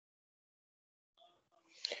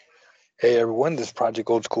Hey everyone, this is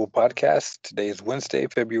Project Old School Podcast. Today is Wednesday,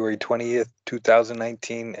 February 20th,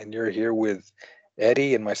 2019, and you're here with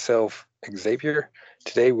Eddie and myself, Xavier.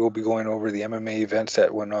 Today we'll be going over the MMA events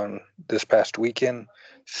that went on this past weekend,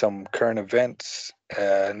 some current events,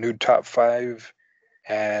 a new top five,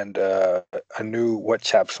 and a new What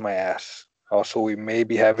Chaps My Ass. Also, we may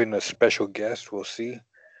be having a special guest. We'll see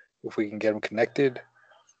if we can get him connected.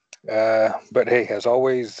 But hey, as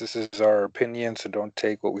always, this is our opinion, so don't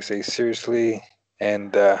take what we say seriously.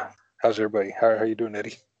 And how's everybody? How are you doing,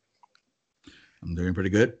 Eddie? I'm doing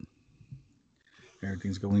pretty good.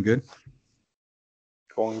 Everything's going good.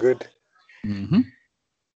 Going good? Mm-hmm.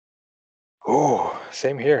 Oh,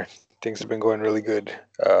 same here. Things have been going really good.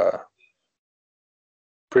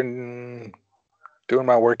 Been doing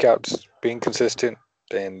my workouts, being consistent,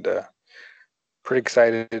 and pretty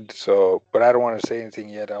excited. So, but I don't want to say anything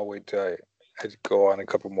yet. I'll wait till I go on a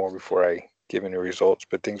couple more before I give any results.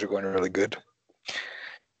 But things are going really good.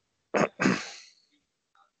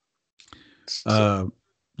 You're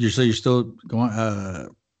still going.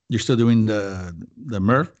 You're still doing the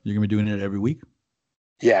Murph. You're gonna be doing it every week.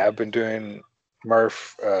 Yeah, I've been doing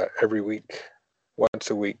Murph every week, once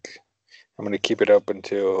a week. I'm going to keep it up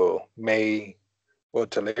until May, well,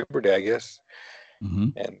 to Labor Day, I guess,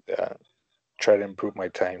 and try to improve my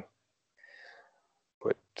time.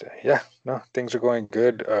 But yeah, no, things are going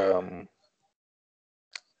good. I've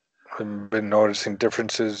been noticing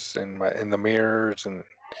differences in the mirrors and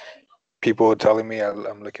people telling me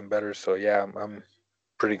I'm looking better. So yeah, I'm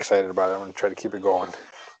pretty excited about it. I'm going to try to keep it going.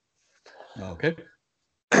 Okay.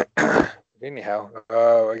 Anyhow,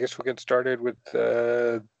 I guess we'll get started with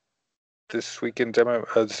this past weekend's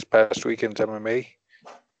MMA.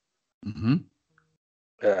 Mm-hmm.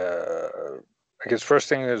 I guess first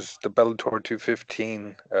thing is the Bellator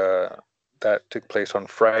 215 that took place on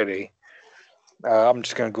Friday. I'm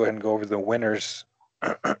just going to go ahead and go over the winners.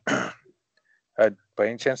 By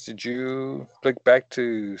any chance, did you look back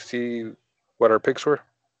to see what our picks were?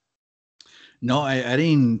 No, I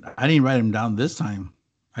didn't write them down this time.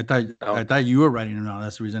 I thought you were writing them down.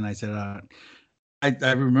 That's the reason I said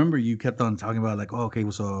I remember you kept on talking about like, oh, okay,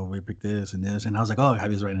 so we picked this, and I was like, oh, I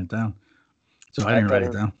was writing it down. So I didn't write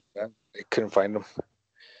it down. I couldn't find them.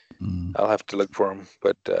 Mm. I'll have to look for them.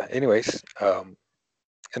 But anyways,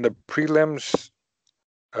 in the prelims,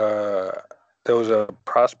 there was a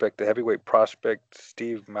prospect, a heavyweight prospect,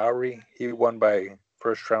 Steve Mowry. He won by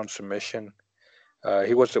first round submission.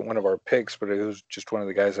 He wasn't one of our picks, but he was just one of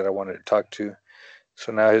the guys that I wanted to talk to.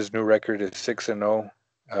 So now his new record is 6-0.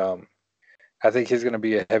 I think he's going to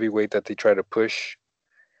be a heavyweight that they try to push.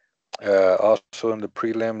 Also in the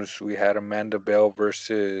prelims, we had Amanda Bell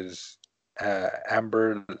versus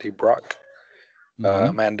Amber LeBrock.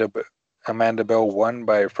 Amanda Bell won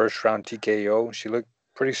by first round TKO. She looked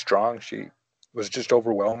pretty strong. She was just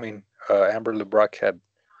overwhelming. Amber LeBrock had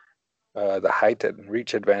the height and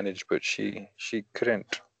reach advantage, but she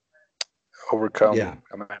couldn't overcome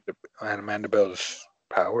Amanda Bell's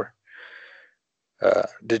power.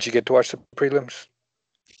 Did you get to watch the prelims?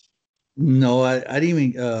 No, I didn't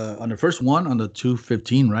even on the first one on the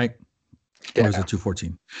 215, right? Yeah. Or was it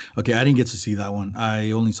 214? Okay, I didn't get to see that one.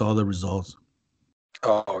 I only saw the results.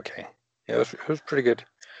 Oh, okay. Yeah, it was pretty good.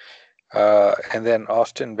 And then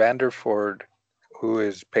Austin Vanderford, who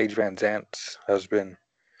is Paige Van Zant's husband.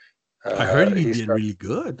 I heard he did really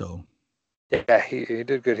good, though. Yeah, he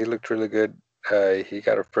did good. He looked really good. He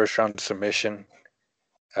got a first round submission.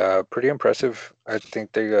 Pretty impressive. I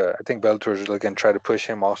think Bellator is looking to try to push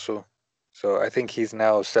him also. So I think he's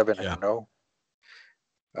now 7-0.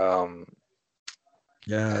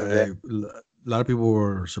 Yeah, a lot of people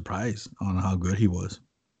were surprised on how good he was,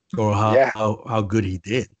 or how good he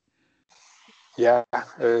did. Yeah,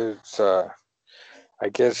 it's I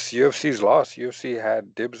guess UFC's lost. UFC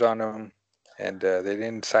had dibs on him, and they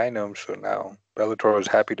didn't sign him. So now Bellator was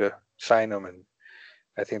happy to sign him, and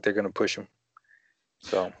I think they're going to push him.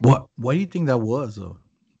 So what do you think that was?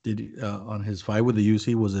 Did he, on his fight with the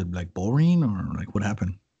UFC, was it like boring or like what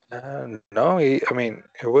happened? No, it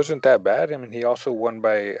wasn't that bad. I mean, he also won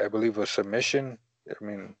by, I believe, a submission. I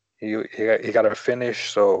mean, he got a finish.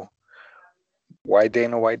 So why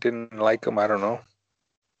Dana White didn't like him, I don't know.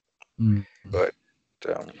 Mm. But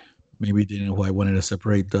maybe Dana White wanted to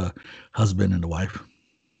separate the husband and the wife.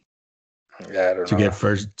 Yeah, I don't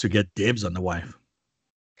know. To get dibs on the wife.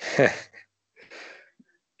 Yeah,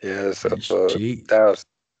 so that was.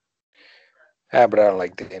 But I don't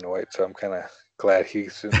like Dana White, so I'm kind of glad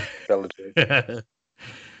he's in Bellator.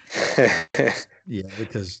 Yeah,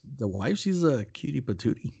 because the wife, she's a cutie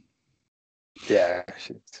patootie. Yeah,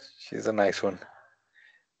 she's a nice one.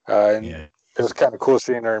 Yeah. it was kind of cool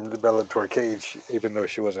seeing her in the Bellator cage, even though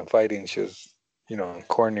she wasn't fighting. She was,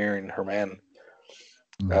 cornering her man.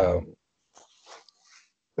 Mhm.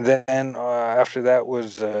 Then after that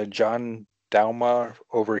was John Dauma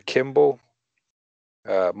over Kimball,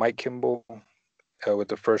 Mike Kimball, with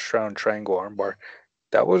the first round triangle armbar.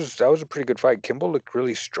 That was a pretty good fight. Kimball looked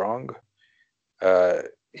really strong.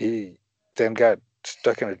 He then got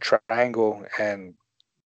stuck in a triangle, and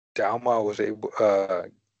Dauma was able.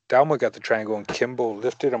 Dauma got the triangle, and Kimball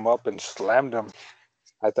lifted him up and slammed him.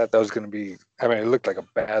 I thought that was going to be. I mean, it looked like a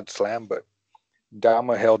bad slam, but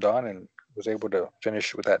Dauma held on and was able to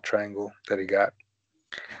finish with that triangle that he got.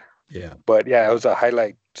 Yeah. But yeah, it was a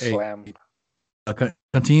highlight Hey, slam.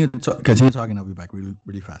 continue talking. I'll be back really,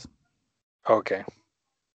 really fast. Okay.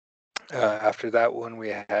 After that one, we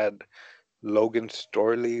had Logan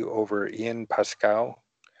Storley over Ian Pascal.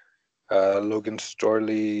 Logan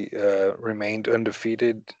Storley remained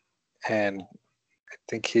undefeated, and I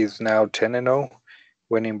think he's now 10-0,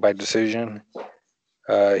 winning by decision.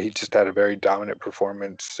 He just had a very dominant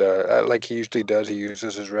performance, like he usually does. He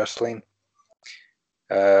uses his wrestling.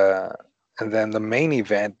 And then the main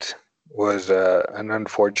event was an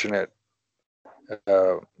unfortunate.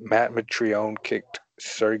 Matt Mitrione kicked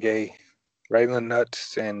Sergey right in the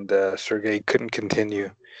nuts, and Sergey couldn't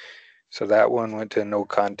continue. So that one went to no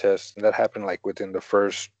contest. And that happened like within the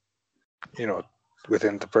first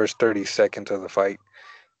 30 seconds of the fight.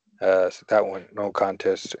 So that one, no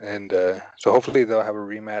contest. And so hopefully they'll have a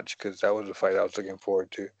rematch, because that was a fight I was looking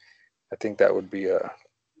forward to. I think that would be a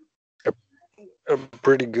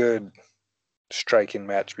pretty good striking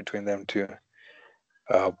match between them two.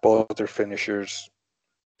 Both are finishers.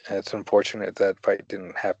 And it's unfortunate that fight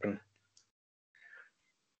didn't happen.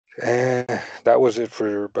 And that was it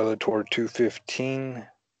for Bellator 215.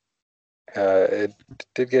 It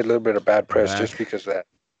did get a little bit of bad press just because of that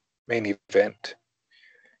main event.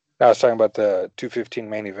 I was talking about the 215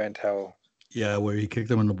 main event, how... Yeah, where he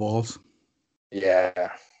kicked him in the balls.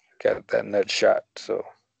 Yeah, got that nut shot, so...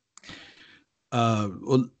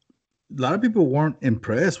 Well, a lot of people weren't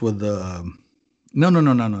impressed with the...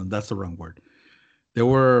 No, that's the wrong word. They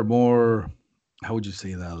were more... How would you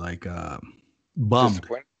say that? Like, bummed.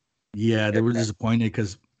 Yeah, they were disappointed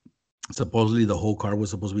because supposedly the whole card was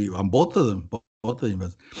supposed to be on both of them. Both of the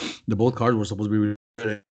events. Both cards were supposed to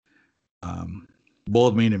be...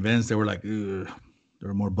 both main events, they were like, ugh, there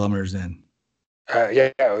were more bummers than...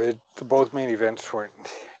 both main events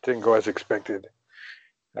didn't go as expected.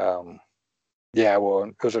 Yeah, well,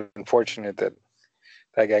 it was unfortunate that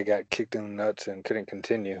guy got kicked in the nuts and couldn't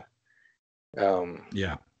continue.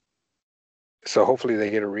 Yeah. So hopefully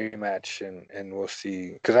they get a rematch, and we'll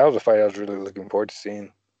see. Because that was a fight I was really looking forward to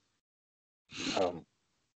seeing.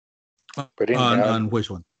 But anyhow, on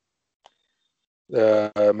which one?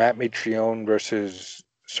 Matt Mitrione versus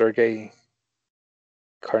Sergey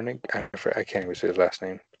Karnik. I can't even say his last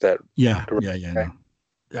name. Yeah. No.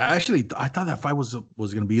 Actually, I thought that fight was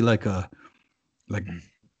gonna be like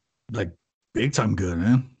big time good,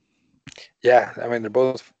 man. Yeah, I mean, they're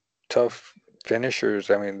both tough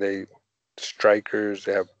finishers. I mean, they strikers.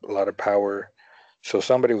 They have a lot of power. So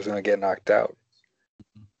somebody was gonna get knocked out.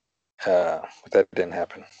 But that didn't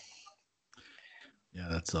happen. Yeah,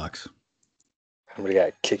 that sucks. Somebody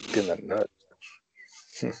got kicked in the nuts.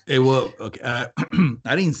 It was okay.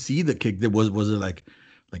 I didn't see the kick. Was it like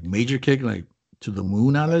major kick, like to the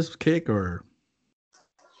moon Alice kick, or?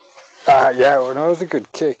 Yeah, well, no, it was a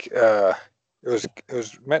good kick. It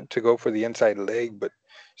was meant to go for the inside leg, but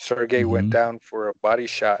Sergey went down for a body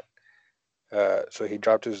shot. So he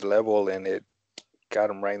dropped his level, and it got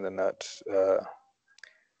him right in the nuts.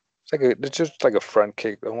 It's just like a front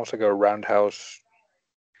kick, almost like a roundhouse.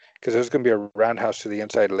 Because it was going to be a roundhouse to the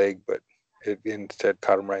inside leg, but it instead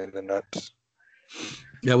caught him right in the nuts.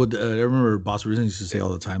 Yeah, I remember Boss Reason used to say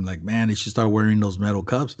all the time, like, man, they should start wearing those metal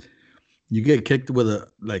cups. You get kicked with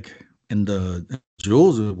in the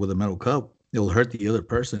jewels with a metal cup, it will hurt the other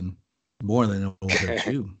person more than it will hurt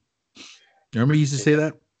you. Remember he used to say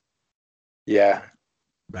that? Yeah.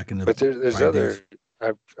 Back in the... But there's other...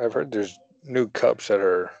 I've heard there's new cups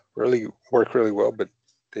that work really well, but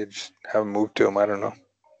they just haven't moved to them. I don't know.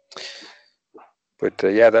 But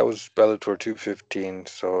yeah, that was Bellator 215.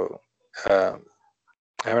 So I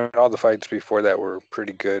mean, all the fights before that were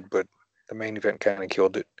pretty good, but the main event kind of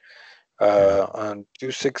killed it. On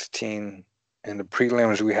 216 in the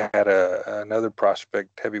prelims, we had another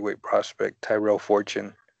prospect, heavyweight prospect, Tyrell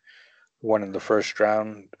Fortune, won in the first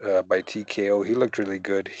round by TKO. He looked really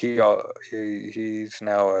good. He's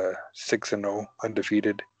now 6-0,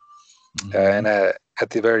 undefeated. And at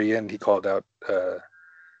the very end, he called out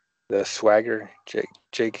the Swagger,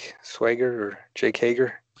 Jake Swagger or Jake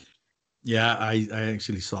Hager. Yeah, I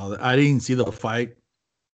actually saw that. I didn't see the fight,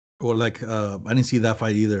 or like I didn't see that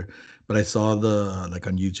fight either, but I saw the like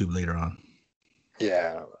on YouTube later on.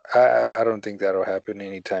 Yeah, I don't think that'll happen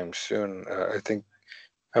anytime soon.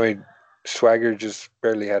 I mean, Swagger just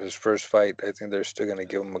barely had his first fight. I think they're still going to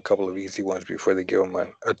give him a couple of easy ones before they give him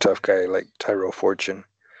a tough guy like Tyrell Fortune.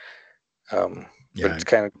 But Yeah, it's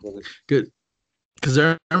kind of good. Because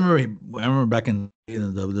I remember back in the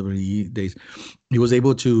WWE days, he was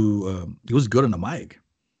able to. He was good on the mic.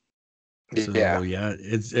 So yeah, yeah,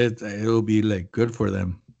 it'll be like good for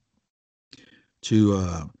them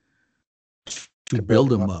to to build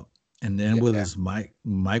build him him up. up, and then with Yeah, his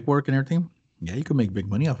mic work and everything, yeah, you can make big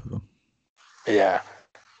money off of him. yeah.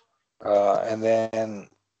 And then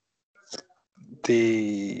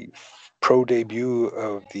the pro debut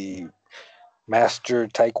of the Master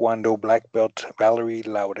Taekwondo black belt Valerie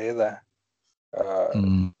Laureda,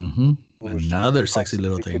 Mm-hmm. who's Another sexy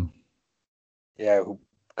little possibly thing. who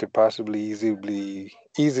could possibly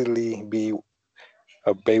easily be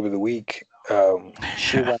a babe of the week.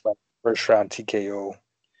 She won by first round TKO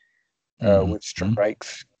with Mm-hmm.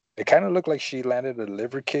 strikes. It kind of looked like she landed a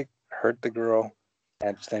liver kick, hurt the girl,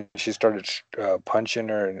 and then she started punching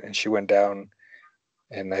her, and she went down.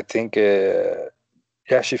 And I think,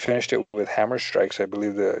 she finished it with hammer strikes. I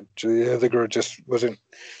believe the other girl just wasn't.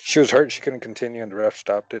 She was hurt. She couldn't continue, and the ref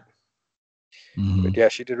stopped it. Mm-hmm. But yeah,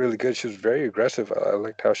 she did really good. She was very aggressive. I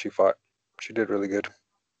liked how she fought. She did really good.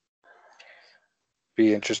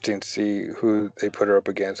 Be interesting to see who they put her up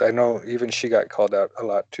against. I know even she got called out a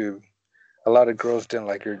lot too. A lot of girls didn't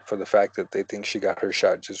like her for the fact that they think she got her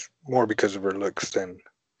shot just more because of her looks than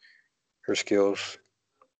her skills.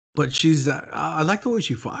 But she's I like the way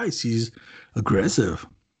she fights. She's aggressive.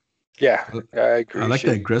 Yeah, I I I agree. like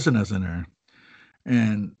the aggressiveness in her,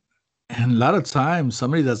 and and a lot of times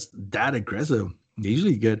somebody that's that aggressive, they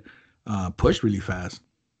usually get pushed really fast.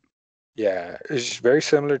 Yeah, it's very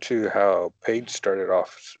similar to how Paige started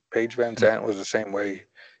off. Paige Van Zandt was the same way.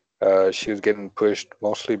 She was getting pushed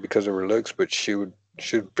mostly because of her looks, but she was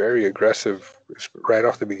very aggressive right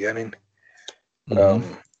off the beginning. Mm-hmm.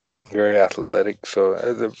 Um, very athletic. So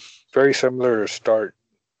a very similar start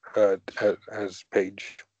as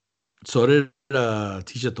Paige. So did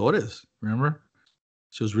Tisha Torres. Remember,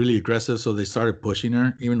 she was really aggressive, so they started pushing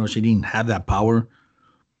her, even though she didn't have that power.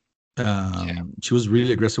 She was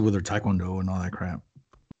really aggressive with her taekwondo and all that crap.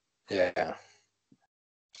 Yeah.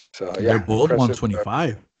 So And they're yeah, both impressive.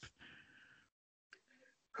 125,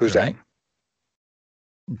 Who's that? right?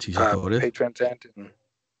 Tisha Torres. Paige Van Zandt.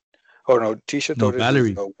 Oh no, Tisha No, Torres is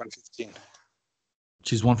Valerie. 115.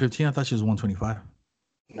 She's 115. I thought she was 125.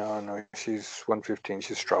 No, she's 115.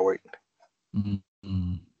 She's strawweight.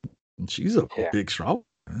 Mm-hmm. She's a Yeah, big straw,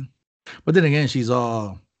 man. But then again, she's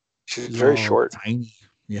she's very all short. tiny.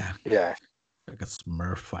 Yeah, Yeah. like a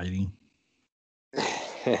Smurf fighting.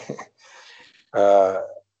 uh,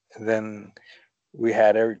 and then we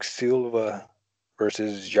had Eric Silva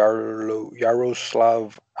versus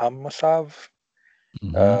Yaroslav Amosov.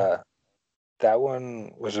 Mm-hmm. Uh, that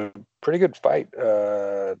one was a pretty good fight.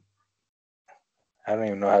 I don't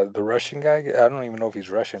even know how the Russian guy. I don't even know if he's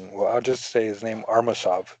Russian. Well, I'll just say his name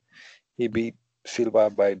Armasov. He beat Silva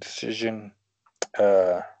by decision.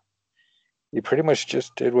 Uh, he pretty much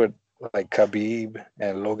just did what like Khabib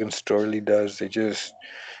and Logan Storley does. They just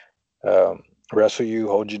um, wrestle you,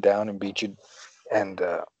 hold you down, and beat you, and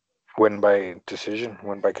win by decision,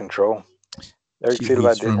 win by control. Eric Silva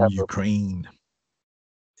He's did from have Ukraine.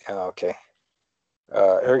 okay.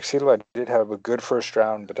 Eric Silva did have a good first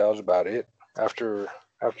round, but that was about it. After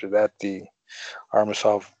that, the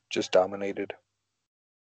Armasov just dominated.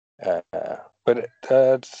 Uh, but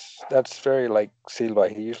that's very like Silva.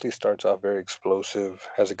 He usually starts off very explosive,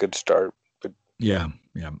 has a good start, but Yeah,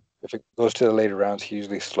 yeah, if it goes to the later rounds, he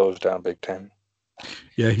usually slows down big time.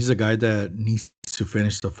 yeah. He's a guy that needs to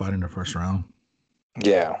finish the fight in the first round.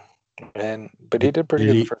 Yeah, but he Did, did pretty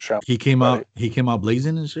did good in the first round. he came About out it. he came out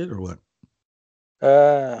blazing and shit or what?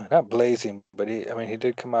 Not blazing, but he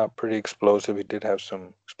did come out pretty explosive. He did have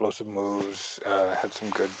some explosive moves. Had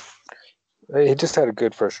some good. He just had a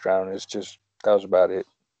good first round. It's just that was about it.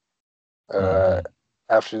 Uh, Mm-hmm.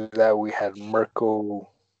 After that, we had Mirko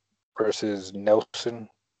versus Nelson,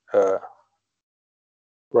 uh,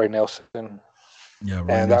 Roy Nelson, Yeah, Roy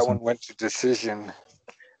and that Nelson. one went to decision.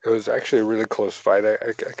 It was actually a really close fight. I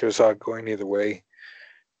could have saw it going either way.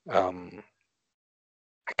 Um,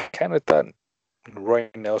 I kind of thought Roy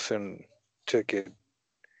Nelson took it.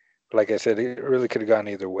 Like I said, it really could have gone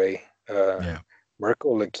either way. Yeah,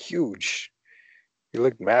 Mirko looked huge. He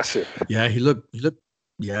looked massive. yeah. He looked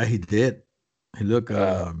Yeah, he did. He looked.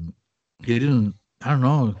 Uh, He didn't. I don't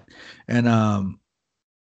know, and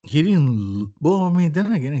he didn't. Well, I mean,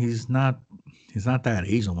 then again, he's not. He's not that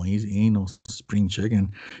age no more. He ain't no spring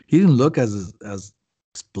chicken. He didn't look as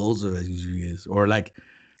explosive as he usually is, or like.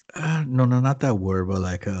 No, no, not that word, but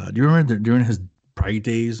like, do you remember during his Pride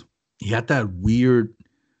days, he had that weird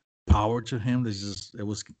power to him. That's just it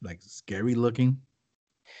was like scary looking.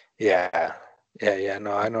 yeah, yeah.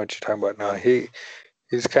 No, I know what you're talking about. No,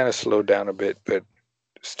 he's kind of slowed down a bit, but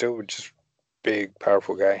still just big,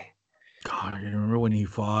 powerful guy. God, I remember when he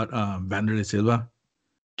fought Vanderlei Silva.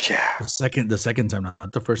 Yeah, The second time,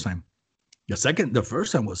 not the first time. The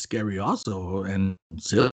first time was scary also, and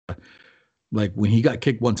Silva, like when he got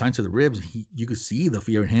kicked one time to the ribs, you could see the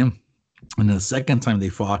fear in him. And the second time they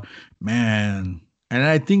fought, man, and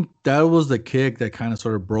I think that was the kick that kind of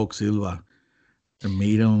sort of broke Silva and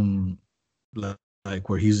made him like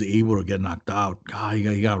where he's able to get knocked out. God,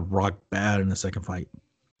 he got rocked bad in the second fight.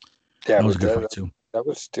 yeah, That was but a good fight too. that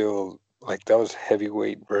was still like that was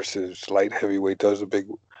heavyweight versus light heavyweight. That was a big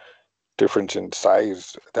difference in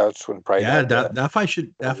size. That's when Pride Yeah, had that that fight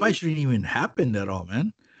weight. shouldn't even happen at all,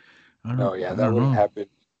 man. No, yeah, I that don't wouldn't know. happen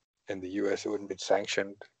in the U.S. It wouldn't be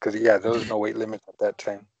sanctioned because yeah, there was no weight limit at that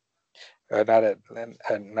time.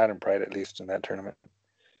 Not in Pride, at least in that tournament.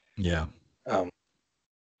 Yeah, Um,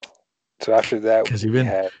 so after that, because we even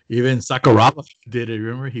had even Sakuraba did it.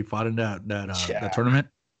 Remember he fought in that yeah, tournament.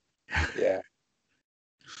 yeah,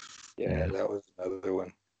 yeah, Yeah, that was another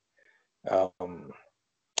one. Um,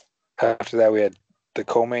 After that, we had the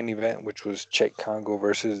co-main event, which was Czech Congo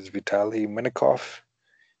versus Vitaly Minikov.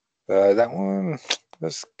 That one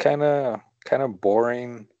was kind of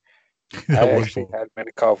boring. I it was actually boring. had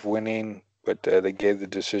Minikov winning, but they gave the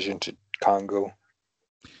decision to Congo,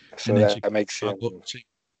 And so then that makes him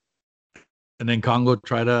Congo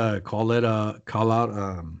tried to call out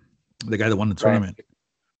the guy that won the Ryan. tournament.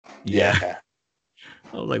 Yeah, Yeah,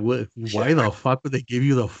 I was like, what? Why yeah. the fuck would they give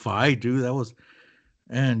you the fight, dude? That was,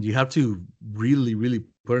 and you have to really, really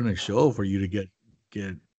put in a show for you to get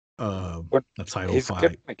But a title he's gonna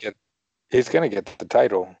fight. get he's gonna get the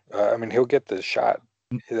title. I mean, he'll get the shot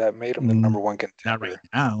that made him the Mm, number one not right contender.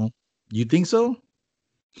 now. You think so?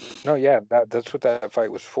 No, yeah, that's what that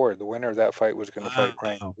fight was for. The winner of that fight was going to fight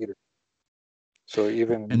Ryan Wow. Bader. So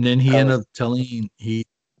even And then he I ended was up telling he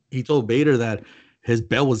told Bader that his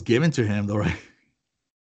belt was given to him, though, right?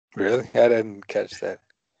 really, I didn't catch that.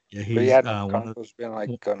 Yeah, But he's yeah, no, one of Congo's been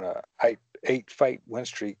like on a eight fight win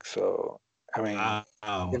streak. So I mean, wow.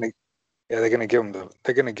 gonna, yeah, they're gonna give him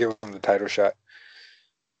the title shot.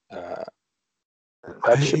 Uh,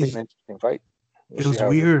 that should be an interesting fight. We'll It see was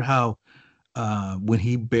how it goes. weird how when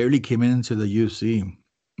he barely came into the UFC,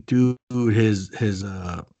 dude, his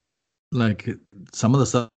like some of the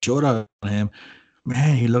stuff showed up on him.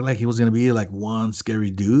 Man, he looked like he was gonna be like one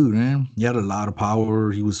scary dude, man. He had a lot of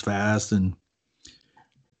power, he was fast, and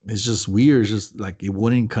it's just weird. It's just like it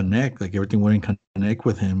wouldn't connect, like everything wouldn't connect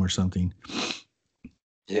with him or something.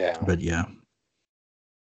 Yeah. But yeah,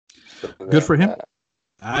 So good for then, him.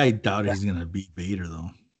 I doubt he's gonna beat Bader though.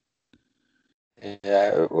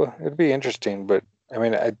 yeah, it'd be interesting. But I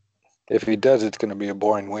mean, if he does, it's going to be a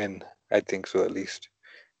boring win. I think so, at least.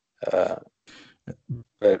 Uh,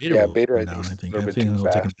 but Bader yeah, will Bader, come I think, down. is I a think. little I bit think too he'll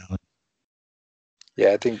take him fast. down.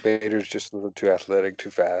 Yeah, I think Bader's just a little too athletic, too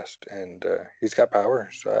fast, and he's got power.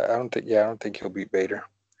 So I don't think. Yeah, I don't think he'll beat Bader.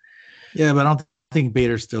 Yeah, but I don't think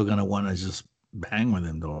Bader's still gonna want to just bang with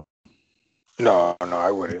him though. No, no,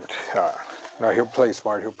 I wouldn't. No, he'll play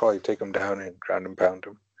smart. He'll probably take him down and ground and pound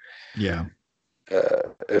him. Yeah.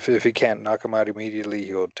 If he can't knock him out immediately,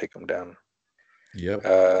 he'll take him down. Yep.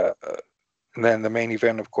 Uh, and then the main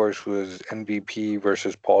event, of course, was MVP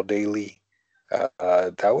versus Paul Daly.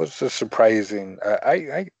 That was a surprising.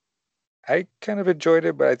 I kind of enjoyed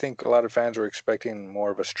it, but I think a lot of fans were expecting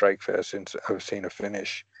more of a strike fest instead of seeing a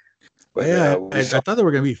finish. But Yeah, we I saw, thought there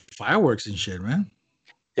were gonna be fireworks and shit, man.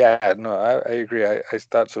 yeah, no, I agree. I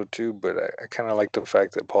thought so too, but I kind of like the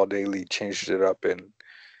fact that Paul Daly changed it up and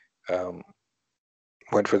um,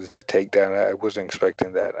 went for the takedown. I wasn't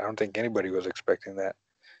expecting that. I don't think anybody was expecting that.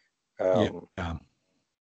 Yeah. Um,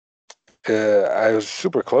 I was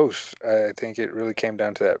super close. I think it really came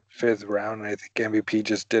down to that fifth round. And I think MVP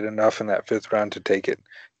just did enough in that fifth round to get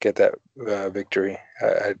that victory.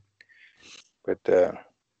 But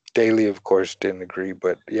Daly, of course, didn't agree.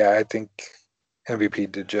 But yeah, I think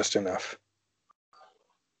MVP did just enough.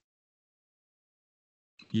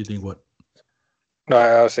 You think what? No,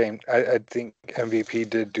 I was saying I think MVP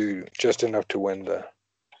did do just enough to win the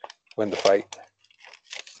fight.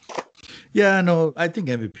 Yeah, no, I think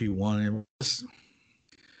MVP won. It was,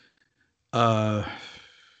 uh,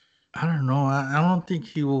 I don't know. I don't think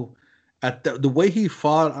he will. At the way he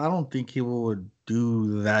fought, I don't think he would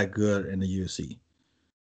do that good in the UFC.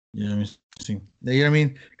 You know what I mean? You know what I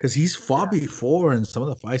mean? Because he's fought Yeah. before, and some of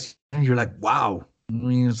the fights, and you're like, wow. I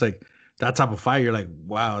mean, it's like that type of fight. You're like,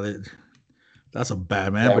 wow, that's a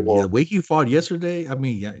bad man. Yeah. But yeah, the Well, way he fought yesterday, I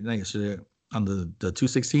mean, yeah, not yesterday on the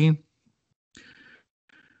 216,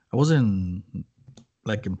 I wasn't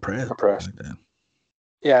like impressed impressed. like that.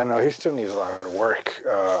 Yeah. No, he still needs a lot of work.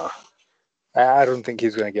 I don't think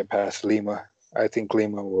he's going to get past Lima. I think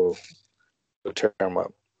Lima will tear him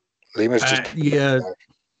up. Lima's just Yeah,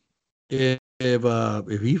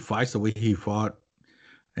 if he fights the way he fought,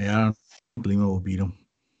 yeah, I don't think Lima will beat him.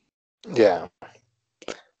 yeah.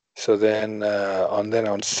 So then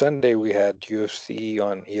on Sunday we had UFC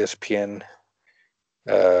on ESPN.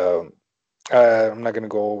 Um, I'm not going to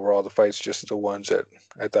go over all the fights, just the ones that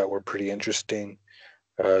I thought were pretty interesting.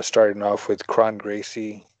 Starting off with Kron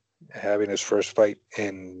Gracie having his first fight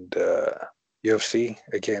in UFC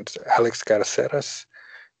against Alex Caceres,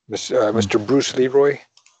 Mm, Mr. Bruce Leroy.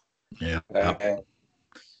 yeah, And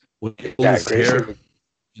with all yeah, his Gracie hair, looked,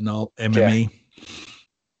 yeah, MMA.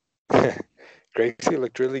 Gracie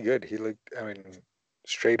looked really good. He looked, I mean,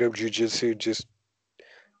 straight up jiu-jitsu, just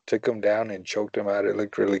took him down and choked him out. It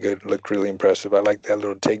looked really good. Looked really impressive. I like that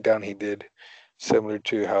little takedown he did, similar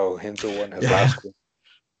to how Hinzo won his Yeah, last one.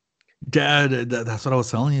 Dad, that's what I was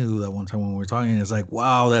telling you that one time when we were talking. It's like,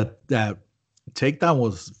 wow, that takedown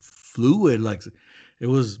was fluid. Like it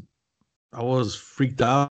was, I was freaked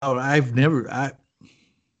out. I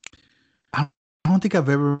don't think I've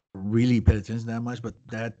ever really paid attention that much, but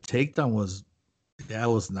that takedown was, yeah, it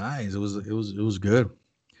was nice. It was good.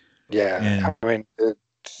 Yeah, And I mean,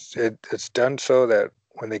 it's done so that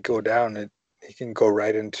when they go down, he can go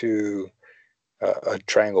right into a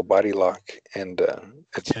triangle body lock, and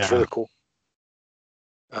it's yeah, really cool.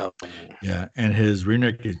 Um, yeah, and his rear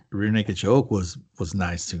naked choke was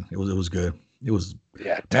nice too. It was good. It was,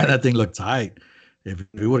 yeah, man, tight. that thing looked tight. If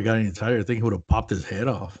he would have got any tighter, I think he would have popped his head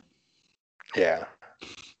off. Yeah,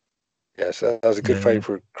 yeah. So that was a good Yeah, fight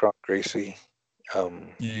for Kron Gracie.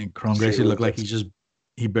 and Cron See Gracie who looked like gets.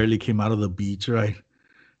 he barely came out of the beach, right?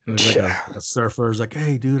 He looked like Yeah. a surfer. He's like,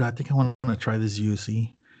 hey, dude, I think I want to try this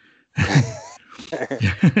UFC.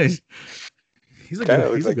 Kind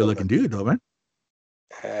of looks He's a like good looking dude though, man.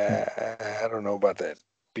 I don't know about that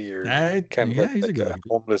beard. Kind of Yeah, looks he's a like good a looking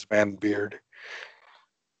dude. homeless man beard.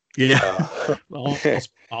 Yeah, Uh,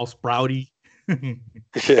 all sprouty.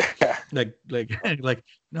 yeah. like,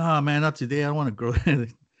 no, man, not today. I don't want to grow.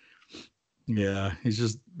 Yeah, he's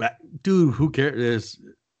just, dude. Who cares?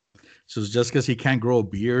 So it's just because he can't grow a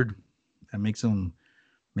beard, that makes him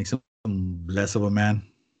less of a man.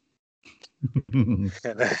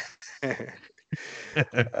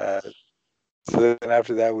 uh, so then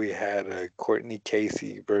after that, we had Courtney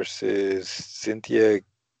Casey versus Cynthia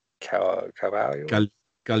Cavallo, Cal-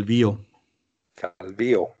 Calvillo.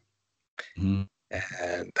 Calvillo, Mhm.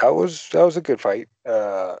 and that was a good fight.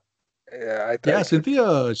 Yeah, I Yeah, thought,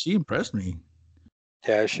 Cynthia, she impressed me.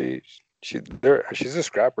 yeah, she's a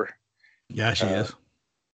scrapper. Yeah, she Uh,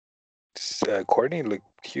 is. Courtney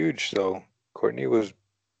looked huge, though. Courtney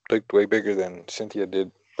looked way bigger than Cynthia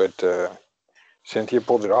did, but Cynthia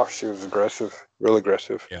pulled it off. She was aggressive, real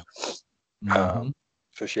aggressive. Yeah. Um, Hmm.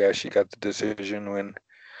 so she got the decision win.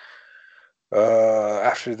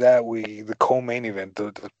 After that, the co-main event,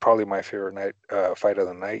 probably my favorite fight of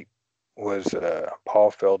the night, was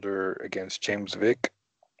Paul Felder against James Vick,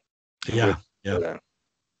 with Yeah, yeah, uh,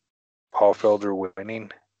 Paul Felder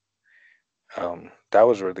winning. That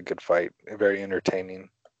was a really good fight, very entertaining.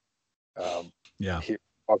 Um, yeah.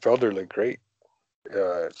 Paul Felder looked great.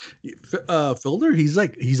 Uh, Fielder, he's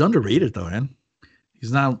underrated though, man.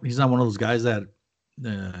 He's not one of those guys that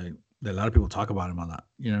a lot of people talk about him on that.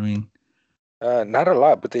 You know what I mean? not a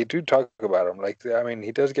lot, but they do talk about him. Like, I mean,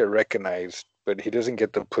 he does get recognized, but he doesn't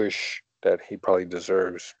get the push that he probably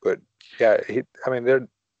deserves. But yeah, I mean,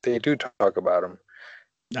 they do talk about him.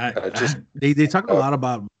 Just They talk a uh, lot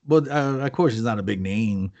about, but of course he's not a big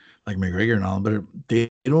name like McGregor and all, but they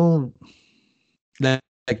don't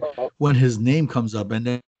like oh, when his name comes up, and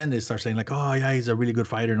then they start saying like, oh yeah, he's a really good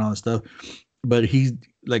fighter and all that stuff. But he's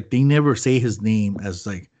like, they never say his name as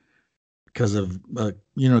like because of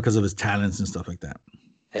because of his talents and stuff like that.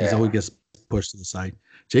 He's always yeah, gets pushed to the side.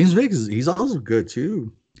 James Vick he's also good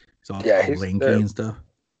too. He's yeah, all lanky and stuff.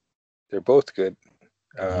 they're both good.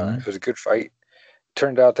 Mhm. It was a good fight.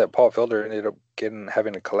 Turned out that Paul Felder ended up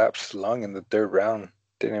having a collapsed lung in the third round.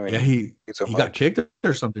 Didn't Yeah, even get so he got much. kicked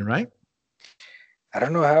or something, right? I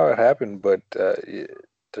don't know how it happened, but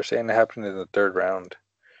they're saying it happened in the third round.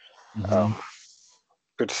 Hmm. Um,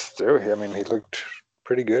 but still, I mean, he looked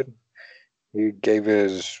pretty good. He gave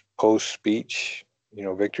his post speech,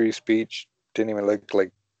 victory speech. Didn't even look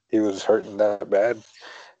like he was hurting that bad.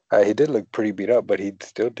 He did look pretty beat up, but he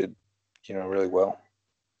still did, really well.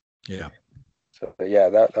 Yeah. So yeah,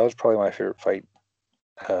 that was probably my favorite fight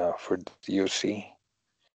for the UFC.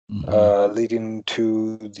 Leading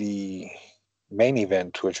to the main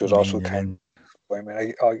event, which was also kind of, I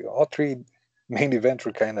mean, all three main events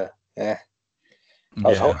were kind of, I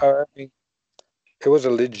mean, it was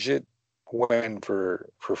a legit win for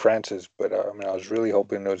Francis, but I mean, I was really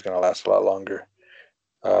hoping it was going to last a lot longer.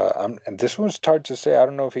 And this one's hard to say. I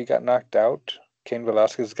don't know if he got knocked out. Cain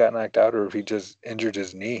Velasquez got knocked out, or if he just injured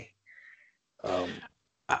his knee. I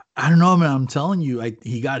don't know, man. I'm telling you,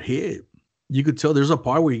 he got hit. You could tell there's a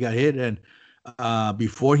part where he got hit, and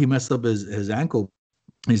before he messed up his ankle,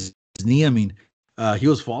 his knee. I mean, he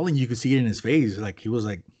was falling. You could see it in his face, like he was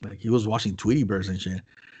like he was watching Tweety Birds and shit.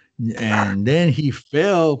 And then he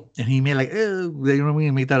fell, and he made like,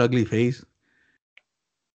 make that ugly face.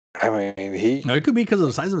 I mean, it could be because of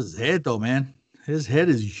the size of his head, though, man. His head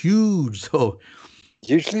is huge, so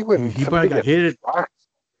usually when he probably got hit. Rocked,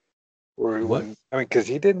 because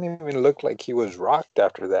he didn't even look like he was rocked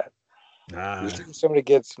after that. Usually when somebody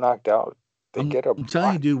gets knocked out, I'm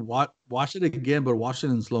telling you, dude, watch it again, but watch it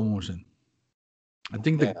in slow motion. I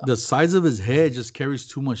think the size of his head just carries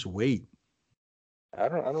too much weight. I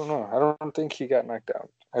don't know. I don't think he got knocked out.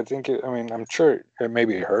 I think I'm sure it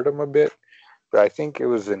maybe hurt him a bit, but I think it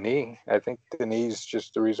was the knee. I think the knee's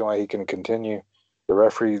just the reason why he can continue. The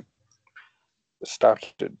referee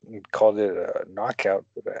stopped it and called it a knockout,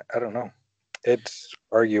 but I don't know. It's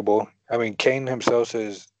arguable. I mean, Cain himself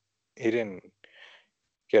says he didn't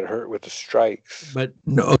get hurt with the strikes. But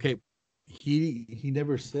no, okay. He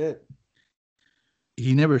never said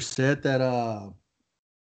that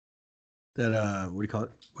what do you call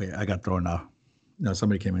it? Wait, I got thrown off. No,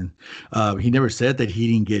 somebody came in. He never said that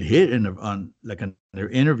he didn't get hit on their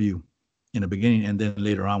interview in the beginning, and then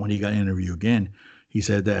later on when he got interviewed again, he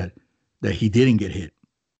said that he didn't get hit.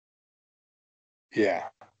 Yeah.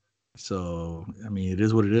 So I mean, it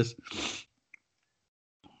is what it is.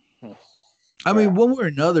 I mean, one way or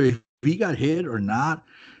another, if he got hit or not,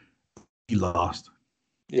 he lost.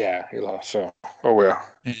 Yeah, he lost. So, oh well.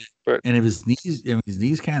 And if his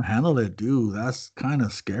knees can't handle it, dude, that's kind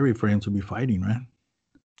of scary for him to be fighting, right?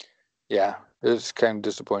 Yeah, it's kind of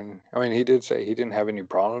disappointing. I mean, he did say he didn't have any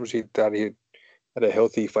problems. He thought he had a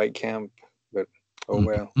healthy fight camp, but oh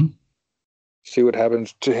well. See what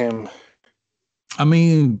happens to him. I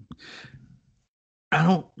mean,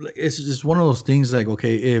 it's just one of those things like,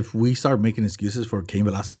 okay, if we start making excuses for Cain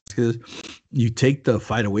Velasquez, you take the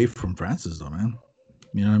fight away from Francis, though, man.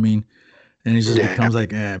 You know what I mean? And it just becomes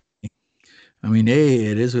like, I mean, hey,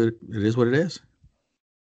 it is what it is.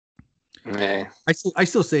 Yeah. I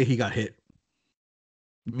still say he got hit.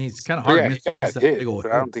 I mean, it's kind of hard. Yeah, he got hit,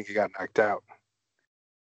 but I don't think he got knocked out.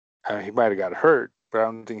 I mean, he might have got hurt, but I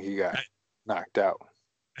don't think he got knocked out.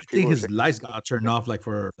 I think his lights got turned off like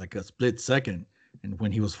for like a split second, and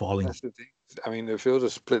when he was falling. That's the thing. I mean, if it was a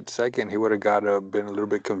split second, he would have been a little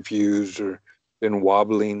bit confused or been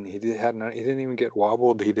wobbling. He didn't even get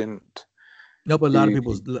wobbled. He didn't. No, but a lot of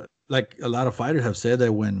people, like a lot of fighters, have said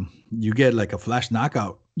that when you get like a flash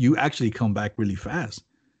knockout, you actually come back really fast.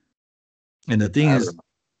 And the thing is,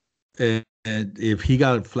 and if he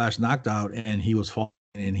got a flash knocked out and he was falling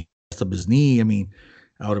and he messed up his knee, I mean,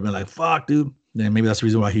 I would have been like, "Fuck, dude." Then maybe that's the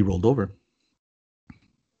reason why he rolled over.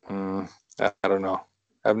 I don't know.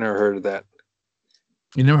 I've never heard of that.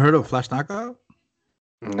 You never heard of flash knockout?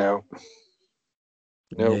 No.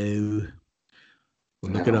 No.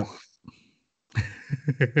 Well, look it up.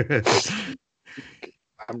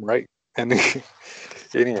 I'm right. And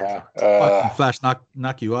anyhow, flash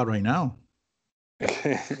knock you out right now.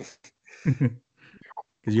 Because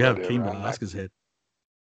you have Cain Velasquez head.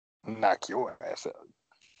 Knock your ass out.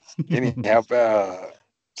 Anyhow,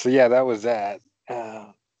 so yeah, that was that.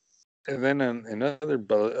 And then another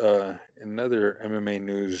MMA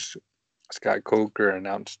news, Scott Coker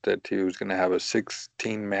announced that he was going to have a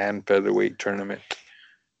 16-man featherweight tournament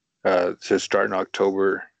to start in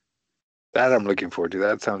October. That I'm looking forward to.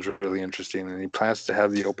 That sounds really interesting. And he plans to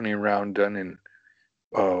have the opening round done in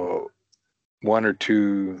 1 or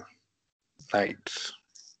 2 nights.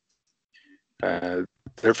 Their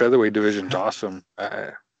featherweight division's awesome.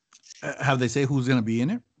 Have they say who's going to be in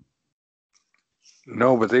it?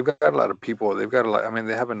 No, but they've got a lot of people. They've got a lot. I mean,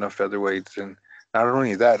 they have enough featherweights, and not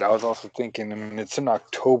only that, I was also thinking. I mean, it's in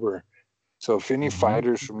October, so if any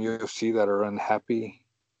fighters from UFC that are unhappy,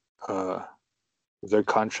 their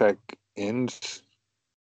contract ends,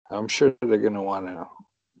 I'm sure they're gonna want to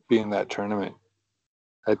be in that tournament.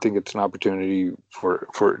 I think it's an opportunity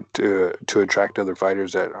to attract other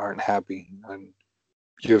fighters that aren't happy, and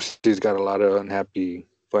UFC's got a lot of unhappy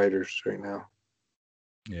fighters right now.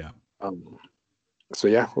 Yeah. So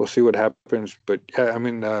yeah, we'll see what happens. But yeah, I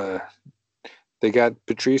mean, they got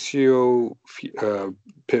Patricio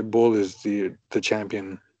Pitbull is the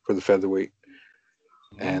champion for the featherweight,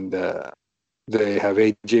 and they have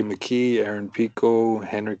AJ McKee, Aaron Pico,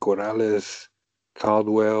 Henry Corrales,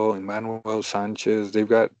 Caldwell, Emmanuel Sanchez. They've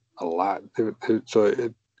got a lot, so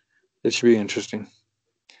it should be interesting.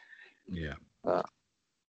 Yeah.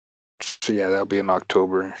 So yeah, that'll be in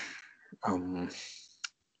October.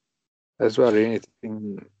 That's about it.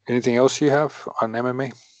 Anything else you have on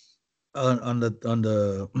MMA? On the on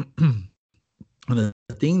the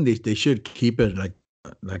thing, they should keep it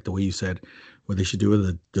like the way you said, what they should do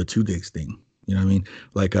with the 2 days thing. You know what I mean?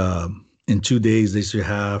 Like in 2 days they should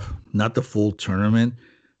have not the full tournament,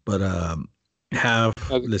 but have,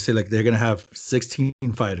 let's say, like they're gonna have 16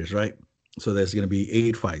 fighters, right? So there's gonna be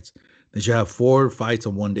 8 fights. They should have 4 fights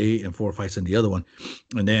on one day and 4 fights on the other one,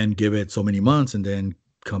 and then give it so many months, and then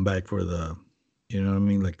come back for the, you know what I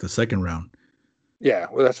mean, like the second round. Yeah,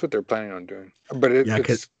 well, that's what they're planning on doing. But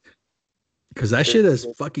it's because that shit is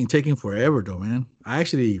fucking taking forever, though, man. I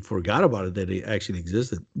actually forgot about it, that it actually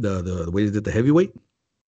existed. The way they did the heavyweight.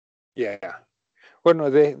 Yeah. Well, no,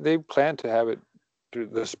 they plan to have it through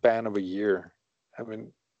the span of a year. I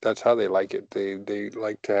mean, that's how they like it. They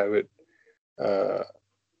like to have it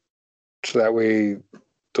so that way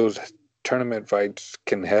those tournament fights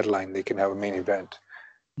can headline. They can have a main event.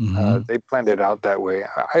 Mm-hmm. They planned it out that way.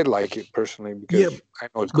 I like it personally because I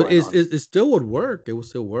know what's going on. It still would work. It would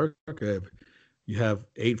still work if you have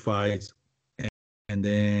 8 fights, and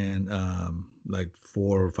then like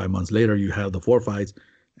 4 or 5 months later you have the 4 fights,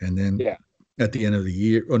 and then at the end of the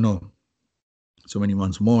year, or no, so many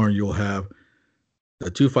months more, you'll have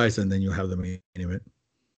the 2 fights, and then you'll have the main event.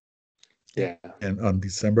 Yeah. And on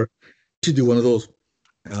December, you should do one of those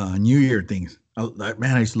New Year things.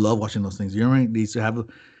 Man, I used to love watching those things. You remember they used to have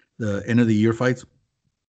the end of the year fights?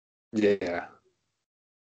 Yeah.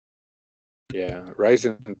 Yeah.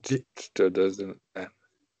 Ryzen still doesn't.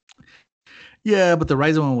 Yeah, but the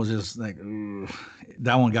Ryzen one was just like,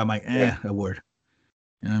 that one got my award.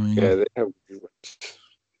 You know what I mean? Yeah,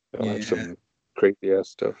 they have some crazy ass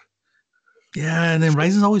stuff. Yeah, and then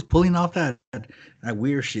Ryzen's always pulling off that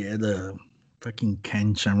weird shit. The fucking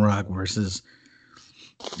Ken Shamrock versus,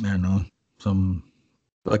 I don't know, some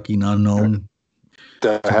fucking unknown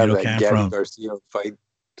Have that can Gabby Garcia fight.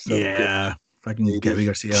 Fucking Gabby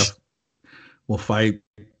Garcia will fight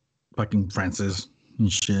fucking Francis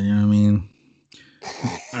and shit. You know what I mean?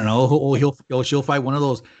 I don't know. She'll fight one of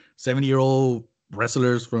those 70-year-old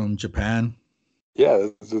wrestlers from Japan. Yeah,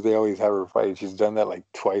 that's what they always have her fight. She's done that like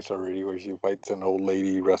twice already, where she fights an old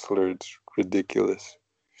lady wrestler. It's ridiculous.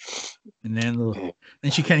 And then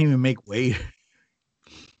she can't even make weight.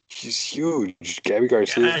 She's huge. Gabby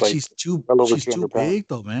Garcia is like she's too big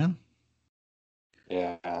though, man.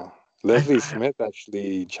 Yeah, Leslie Smith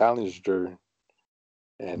actually challenged her.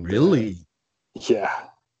 And really? Yeah,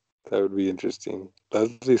 that would be interesting.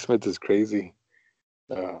 Leslie Smith is crazy.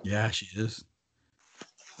 Yeah, she is.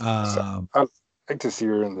 So I'd like to see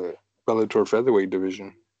her in the Bellator featherweight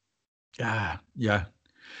division. Yeah,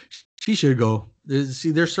 she should go.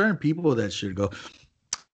 There's certain people that should go.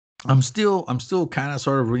 I'm still kind of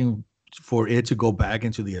sort of rooting for it to go back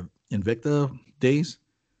into the Invicta days.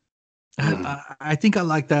 I think I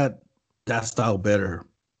like that style better.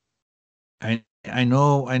 I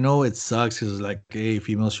know it sucks because, like, hey,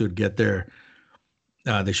 females should get there.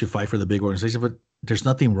 They should fight for the big organization, but there's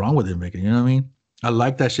nothing wrong with Invicta. You know what I mean? I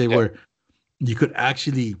like that shit where you could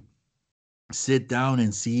actually sit down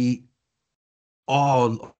and see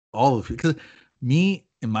all of it. Because me,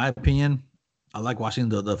 in my opinion, I like watching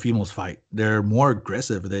the females fight. They're more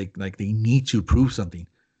aggressive. They need to prove something.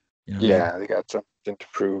 You know yeah, they got something to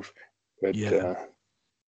prove. But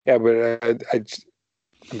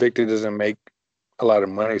Invicta doesn't make a lot of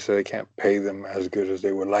money, so they can't pay them as good as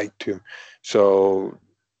they would like to. So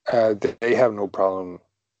they have no problem,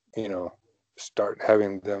 start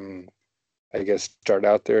having them, I guess, start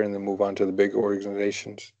out there and then move on to the big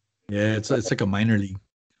organizations. Yeah, it's like a minor league.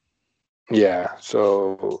 Yeah,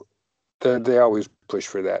 so they always push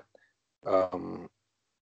for that.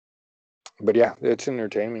 But yeah, it's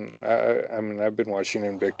entertaining. I mean, I've been watching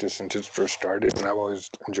Invicta since it first started, and I've always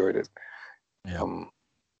enjoyed it. Yeah.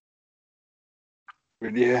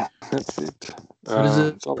 But yeah, that's it. What is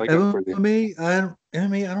it? That's all I got for you. MMA, I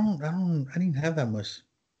didn't have that much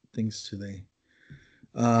things today.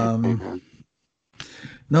 No,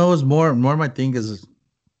 it's more my thing is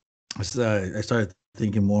I started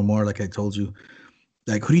thinking more and more, like I told you,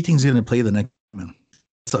 like, who do you think is going to play the next Batman?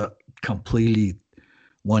 It's a completely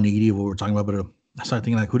 180 of what we're talking about, but I started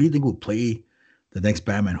thinking, like, who do you think will play the next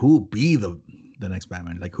Batman? Who will be the next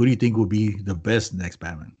Batman? Like, who do you think will be the best next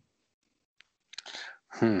Batman?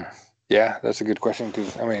 Yeah, that's a good question too.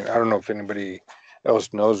 I mean, I don't know if anybody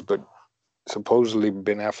else knows, but supposedly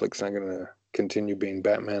Ben Affleck's not going to continue being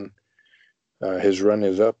Batman. His run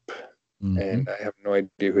is up, Mm-hmm. and I have no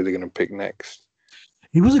idea who they're going to pick next.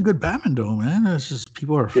 He was a good Batman, though, man. It's just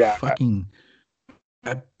people are Yeah, fucking.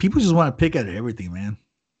 People just want to pick at everything, man.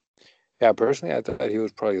 yeah. Personally, I thought he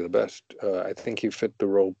was probably the best. I think he fit the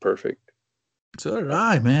role perfect. So did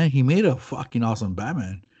I, man. He made a fucking awesome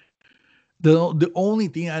Batman. The only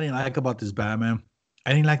thing I didn't like about this Batman,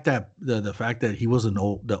 I didn't like that the fact that he was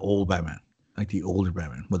the old Batman, like the older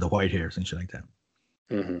Batman with the white hairs and shit like that.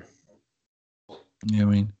 Mm-hmm. You know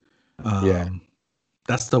what I mean? Yeah,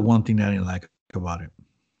 That's the one thing that I didn't like about it.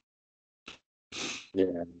 yeah,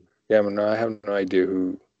 yeah. But no, I have no idea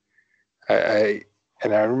who. I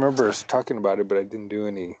and I remember us talking about it, but I didn't do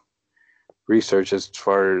any research as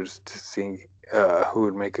far as to see who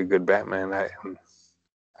would make a good Batman. I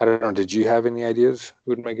don't know. Did you have any ideas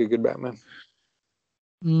who would make a good Batman?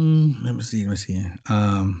 Let me see. Let me see.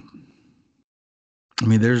 I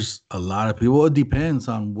mean, there's a lot of people. It depends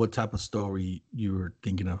on what type of story you were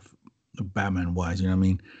thinking of, Batman wise. You know what I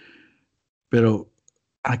mean? But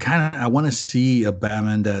I want to see a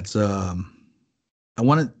Batman that's I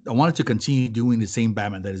wanted to continue doing the same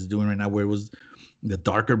Batman that is doing right now, where it was the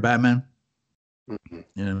darker Batman. Mm-hmm.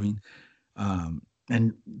 You know what I mean?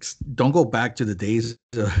 And don't go back to the days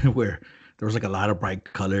where there was like a lot of bright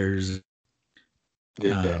colors.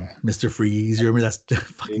 Yeah. Mr. Freeze, you remember that's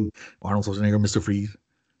fucking Arnold Schwarzenegger, Mr. Freeze?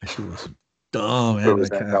 That shit was dumb, Or man. was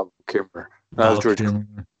Like that Val Kilmer? That was Val George. Kilmer,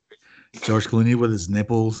 George Clooney with his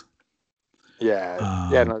nipples. Yeah,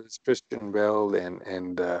 yeah. No, it's Christian Bale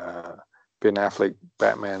and Ben Affleck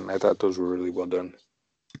Batman. I thought those were really well done.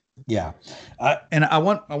 Yeah, and I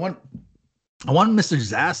want Mr.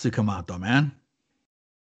 Zsasz to come out though, man.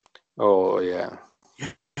 Oh yeah,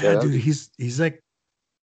 Yeah, dude, he's like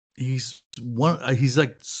he's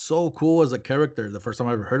like so cool as a character. The first time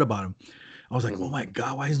I ever heard about him, I was like, oh my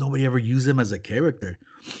god, why has nobody ever used him as a character?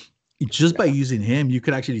 Just by using him, you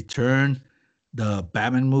could actually turn the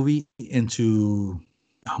Batman movie into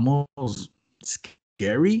almost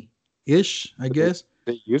scary-ish, I guess.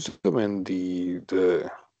 They used him in the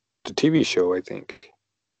TV show, I think.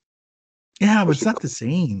 Yeah, but What's it's it not called? the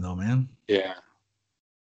same though, man. Yeah.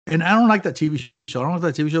 And I don't like that TV show. I don't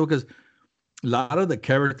like that TV show because a lot of the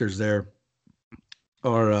characters there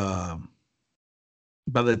are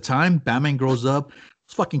by the time Batman grows up,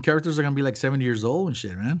 those fucking characters are gonna be like 70 years old and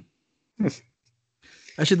shit, man.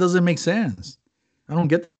 That shit doesn't make sense. I don't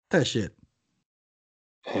get that shit.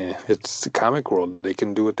 Yeah, it's the comic world. They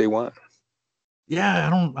can do what they want. Yeah, I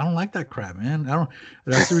don't like that crap, man. I don't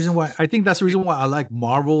That's the reason why I like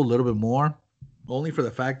Marvel a little bit more. Only for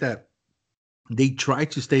the fact that they try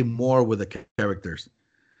to stay more with the characters.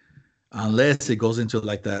 Unless it goes into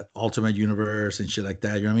like that ultimate universe and shit like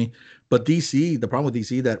that, you know what I mean? But DC, the problem with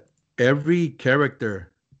DC that every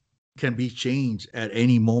character can be changed at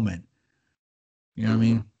any moment. You know what I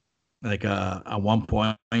Mm-hmm. mean? Like at one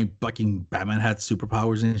point, fucking Batman had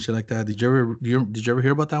superpowers and shit like that. Did you ever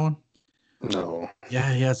hear about that one? No.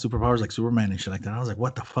 Yeah, he had superpowers like Superman and shit like that. I was like,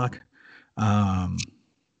 what the fuck? Um,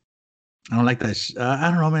 I don't like that. I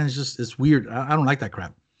don't know, man. It's weird. I don't like that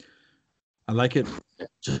crap. I like it.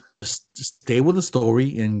 Just stay with the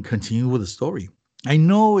story and continue with the story. I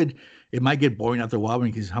know it might get boring after a while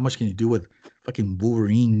because how much can you do with fucking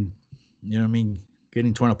Wolverine? You know what I mean?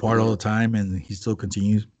 Getting torn apart all Mm-hmm. the time, and he still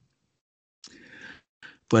continues.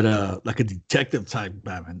 But like a detective type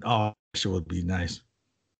Batman, oh, sure would be nice.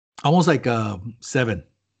 Almost like Seven.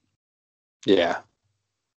 Yeah.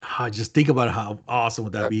 Just think about how awesome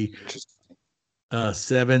would that That'd be? be interesting.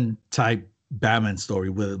 Seven type Batman story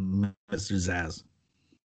with Mr. Zaz.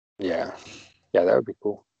 Yeah. Yeah, that would be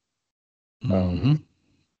cool. Mm-hmm.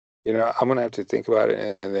 I'm gonna have to think about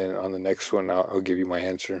it, and then on the next one, I'll give you my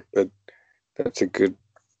answer. But that's a good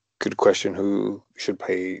question. Who should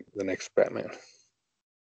play the next Batman?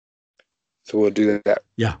 So we'll do that.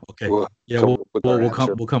 Yeah. Okay. We'll Yeah. come up with our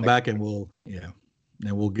answer. We'll come back and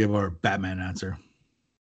and we'll give our Batman answer.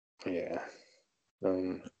 Yeah.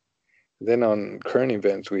 Um, then on current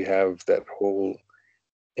events, we have that whole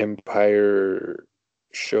Empire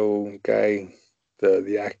show guy,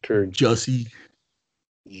 the actor Jussie.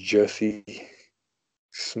 Jussie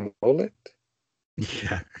Smollett.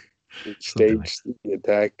 Yeah. He Something like staged the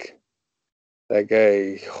attack. That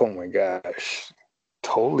guy, oh my gosh.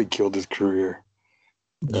 totally killed his career.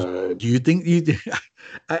 Do you think you?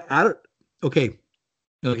 I don't. Okay,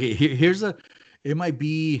 okay. Here's a. It might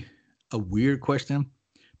be a weird question,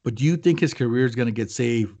 but do you think his career is gonna get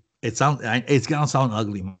saved? It's gonna sound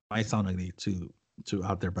ugly. Might sound ugly to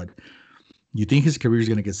out there, but you think his career is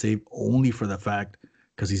gonna get saved only for the fact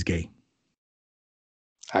because he's gay?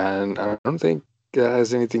 And I don't think that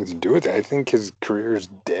has anything to do with it. I think his career is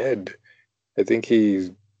dead. I think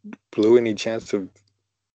he blew any chance of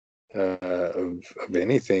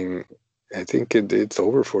anything. I think it's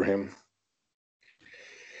over for him.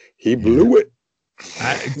 He Yeah. blew it.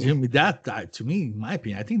 To me, in my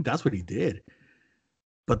opinion, I think that's what he did.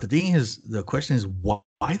 But the thing is, the question is, why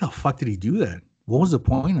the fuck did he do that? What was the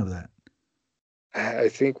point of that? I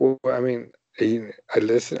think. Well, I mean, I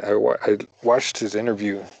listened. I watched his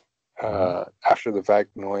interview after the fact,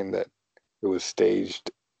 knowing that it was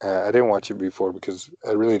staged. I didn't watch it before because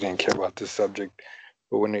I really didn't care about this subject.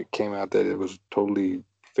 But when it came out that it was totally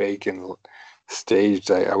fake and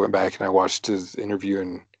staged, I went back and I watched his interview,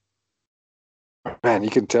 and man, you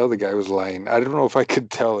could tell the guy was lying. I don't know if I could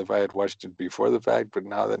tell if I had watched it before the fact, but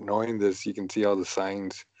now that knowing this, you can see all the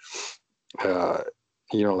signs. Uh,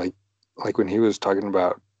 like when he was talking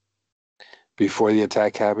about before the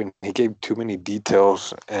attack happened, he gave too many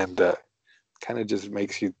details, and kind of just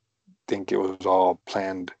makes you think it was all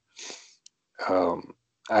planned.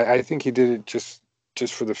 I think he did it just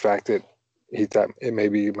for the fact that he thought it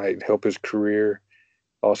maybe might help his career.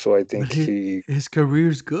 Also, I think But his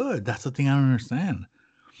career's good. That's the thing I don't understand.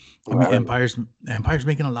 I mean, Empire's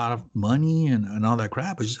making a lot of money and all that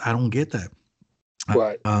crap. I don't get that.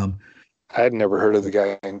 Well, I had never heard of the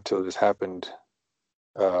guy until this happened.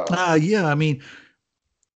 Yeah, I mean,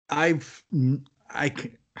 I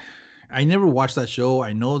never watched that show.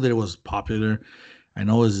 I know that it was popular. I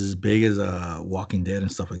know it was as big as Walking Dead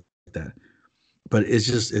and stuff like that. But it's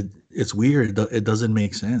just it's weird. It doesn't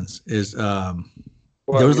make sense. There's a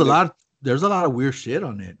lot of weird shit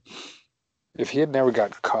on it. If he had never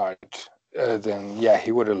got caught, then yeah,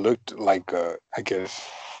 he would have looked like I guess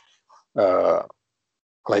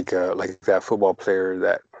like that football player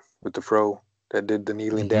that with the fro that did the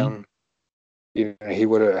kneeling down. You know, he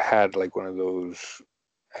would have had like one of those,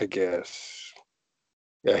 I guess,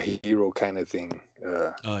 a hero kind of thing.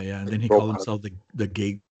 Oh yeah, and then he called himself the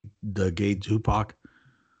gay Tupac.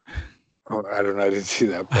 Oh, I don't know. I didn't see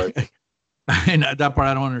that part. And that part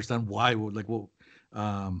I don't understand why. Like, well,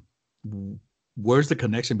 where's the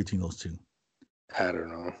connection between those two? I don't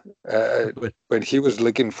know. But he was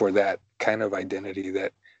looking for that kind of identity,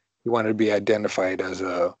 that he wanted to be identified as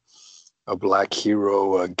a black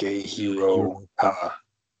hero, a gay hero,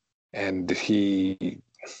 and he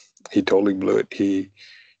totally blew it.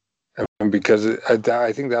 Because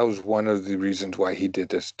I think that was one of the reasons why he did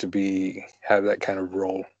this, to have that kind of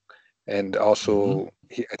role. And also,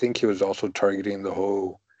 I think he was also targeting the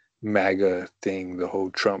whole MAGA thing, the whole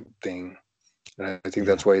Trump thing. And I think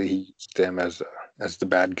that's why he used them as the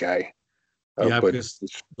bad guy. Because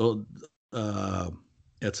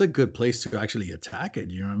it's a good place to actually attack it.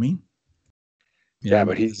 You know what I mean? Yeah,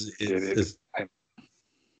 but he did it.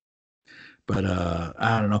 But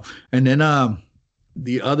I don't know. And then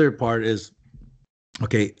the other part is,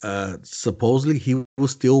 okay, supposedly he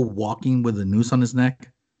was still walking with a noose on his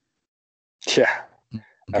neck. Yeah. Okay.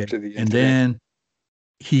 After the incident. And then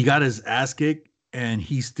he got his ass kicked and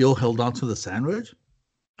he still held on to the sandwich.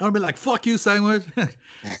 I'll be like, fuck you, sandwich. You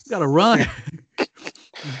gotta run.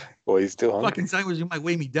 Well, he's still hungry. Fucking sandwich, you might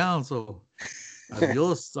weigh me down. So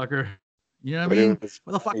adios, sucker. You know what I mean?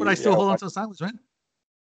 Why the fuck would I still hold on to the sandwich, man?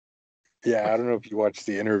 Yeah, I don't know if you watched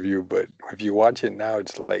the interview, but if you watch it now,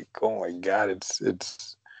 it's like, oh my God,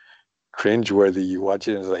 it's cringeworthy. You watch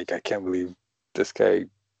it and it's like, I can't believe this guy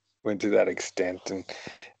went to that extent,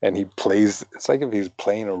 and he plays. It's like if he's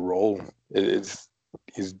playing a role. He's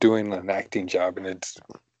doing an acting job, and it's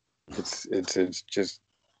just.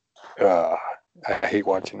 I hate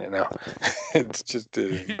watching it now. It's just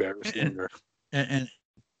embarrassing. And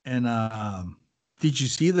did you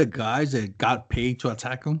see the guys that got paid to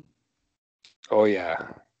attack him? Oh yeah,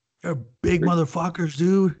 they're big motherfuckers,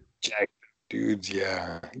 dude. Jack dudes,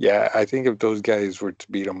 yeah. I think if those guys were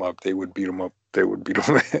to beat him up, they would beat him up. They would beat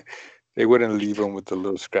him. They wouldn't leave him with the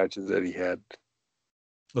little scratches that he had.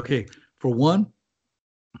 Okay, for one,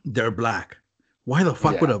 they're black. Why the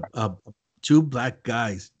fuck would two black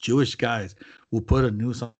guys, Jewish guys, will put a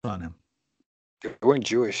noose on him? They weren't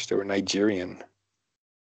Jewish. They were Nigerian.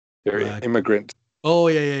 They're immigrants. Oh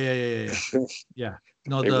yeah. Yeah.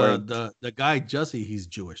 No, the guy Jesse, he's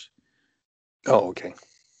Jewish. Oh, okay.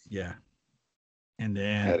 Yeah. And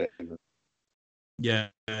then Yeah,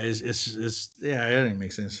 it's yeah, it didn't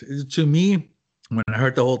make sense. To me, when I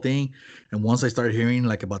heard the whole thing, and once I started hearing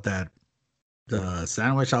like about that the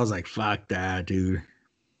sandwich, I was like, "Fuck that, dude!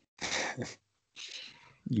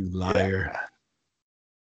 You Yeah. liar!"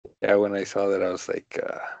 Yeah, when I saw that, I was like,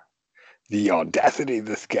 the audacity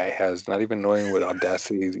this guy has, not even knowing what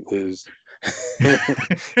audacity is.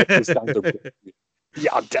 It just sounds appropriate. The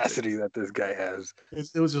audacity that this guy has.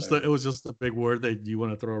 It was just it was just a big word that you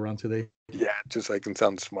want to throw around today. Yeah, just so I can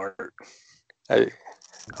sound smart. I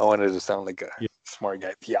I wanted to sound like a Yeah, smart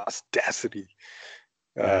guy. The audacity.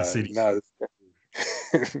 city. No.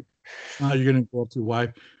 You're gonna go up to your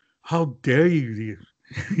wife. How dare you?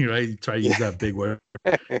 Right? You try to use that big word.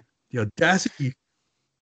 The audacity.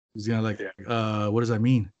 He's gonna like, Yeah. what does that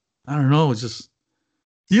mean? I don't know. It's just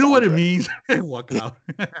you know what Sounds it right. means. Walk out.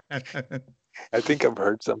 I think I've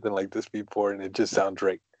heard something like this before, and it just sounds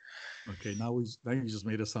right. Okay, now you just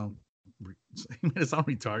made us sound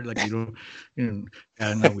retarded. Like yeah,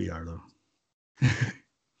 now we are though.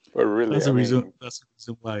 But really, That's the I reason. mean, That's the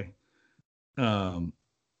reason why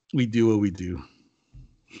we do what we do.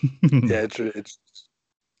 yeah, it's.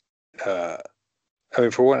 Uh, I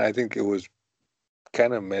mean, for one, I think it was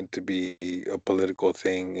kind of meant to be a political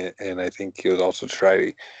thing, and I think he was also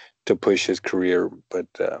trying to push his career, but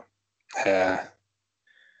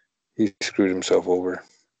he screwed himself over,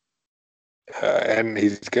 and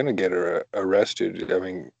he's gonna get arrested. I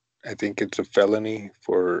mean, I think it's a felony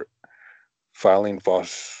for filing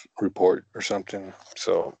false report or something.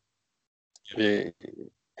 So he'll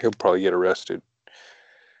probably get arrested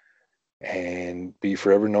and be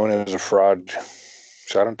forever known as a fraud.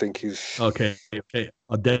 So I don't think he's. Okay.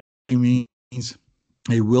 Audacity means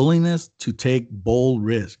a willingness to take bold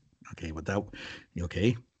risk. Okay, without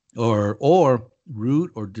okay, or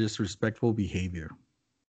rude or disrespectful behavior.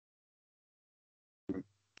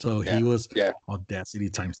 So Yeah, he was yeah, audacity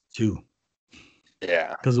times two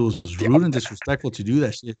yeah. because it was The rude and disrespectful to do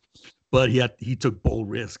that shit, but he took bold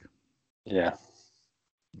risk. yeah.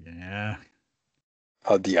 Yeah.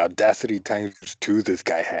 The audacity times two this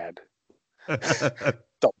guy had.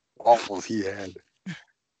 The balls he had.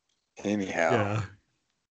 Anyhow, Yeah.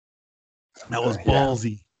 That was yeah.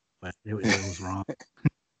 ballsy, but it was wrong.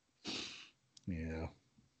 Yeah.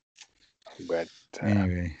 But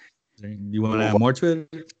Anyway, you want to move add on. more to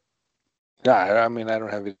it? No, I mean, I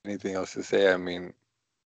don't have anything else to say. I mean,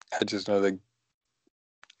 I just know that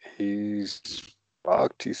he's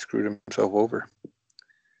fucked. He screwed himself over.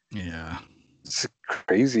 Yeah. It's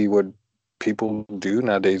crazy what people do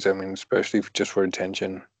nowadays. I mean, especially just for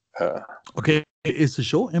attention. Okay. Is the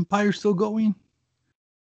show Empire still going?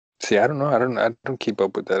 See, I don't know. I don't keep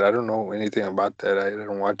up with that. I don't know anything about that. I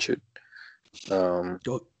don't watch it.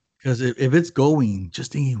 Because if it's going,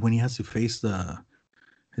 just thinking when he has to face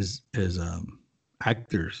his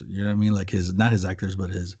actors, you know what I mean? Like his not his actors,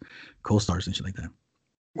 but his co-stars and shit like that.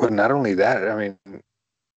 Well, not only that. I mean,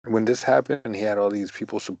 when this happened, he had all these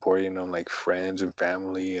people supporting him, like friends and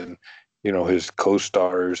family, and his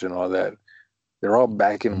co-stars and all that. They're all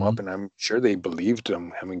backing him Mm-hmm. up, and I'm sure they believed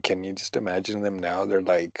him. I mean, can you just imagine them now? They're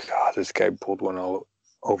like, oh, this guy pulled one all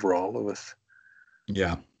over all of us.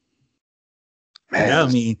 Yeah. Man, Yeah, I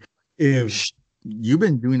mean, if you've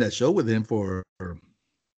been doing that show with him for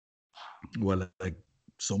what, like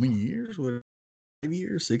so many years, what 5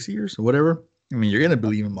 years, 6 years, or whatever. I mean, you're gonna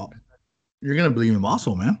believe him. You're gonna believe him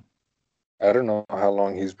also, man. I don't know how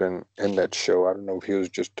long he's been in that show. I don't know if he was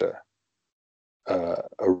just a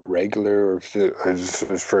regular or if it was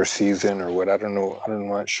his first season or what. I don't know. I'm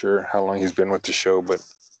not sure how long he's been with the show, but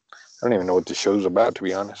I don't even know what the show's about, to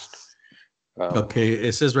be honest. Okay,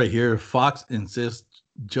 it says right here, Fox insists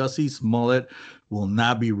Jussie Smollett will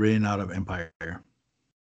not be written out of Empire.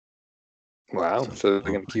 Wow. So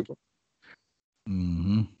they're going to keep him?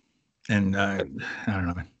 Mm-hmm. And I don't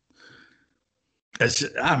know, man. It's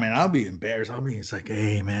just, I mean, I'll be embarrassed. It's like,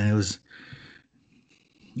 hey, man, it was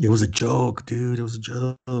a joke, dude. It was a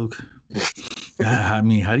joke. I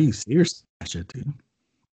mean, how do you say that shit, dude?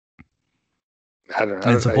 I don't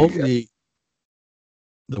know. And supposedly,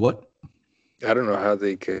 the what? I don't know how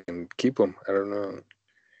they can keep him. I don't know.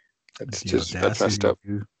 That's just that's messed up.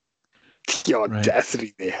 Dude. The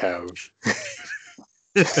audacity they have.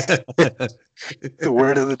 The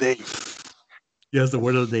word of the day. Yes, the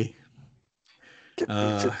word of the day.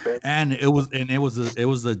 And it was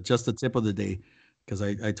just the tip of the day because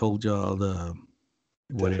I told y'all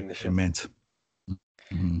what it meant.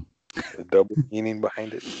 Mm-hmm. The double meaning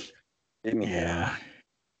behind it. Anyhow.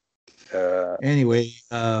 Yeah. Anyway,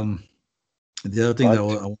 the other thing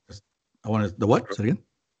that I want to the what? Say it again.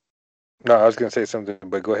 No, I was gonna say something,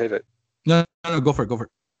 but go ahead. No, go for it.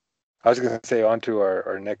 I was going to say on to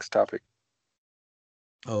our next topic.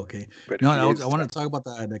 Okay. But No, I want to talk about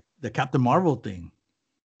the Captain Marvel thing.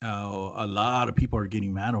 A lot of people are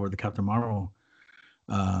getting mad over the Captain Marvel.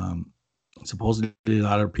 Supposedly, a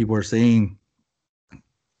lot of people are saying,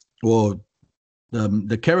 well,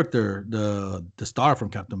 the character, the star from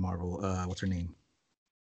Captain Marvel, what's her name?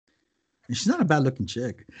 And she's not a bad looking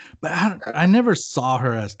chick, but I never saw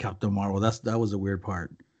her as Captain Marvel. That was a weird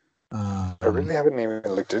part. I really haven't even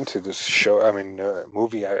looked into this show. I mean,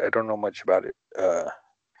 movie. I don't know much about it,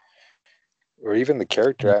 or even the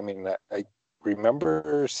character. I mean, I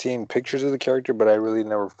remember seeing pictures of the character, but I really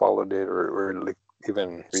never followed it or like,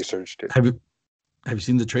 even researched it. Have you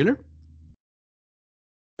seen the trailer?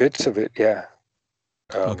 Bits of it, yeah.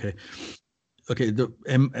 Okay.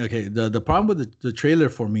 The problem with the trailer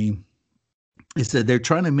for me is that they're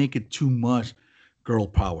trying to make it too much girl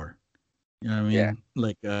power. You know what I mean? Yeah.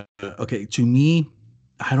 Like, okay, to me,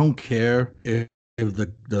 I don't care if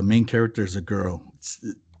the main character is a girl.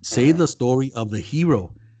 Say the story of the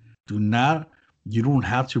hero. You don't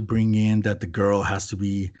have to bring in that the girl has to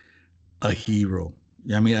be a hero.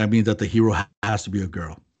 I mean that the hero has to be a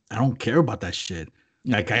girl. I don't care about that shit.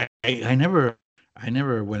 Like I never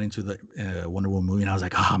went into the Wonder Woman movie and I was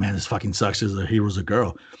like, oh man, this fucking sucks because the hero's a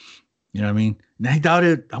girl. You know what I mean? And I doubt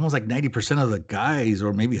it. Almost like 90% of the guys,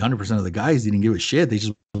 or maybe 100% of the guys, didn't give a shit. They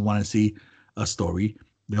just want to see a story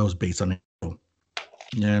that was based on it. You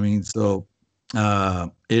know what I mean? So,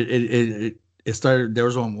 it started. There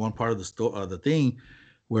was one part of the thing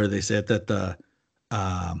where they said that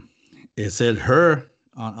it said her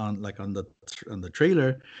on the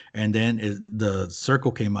trailer, and then the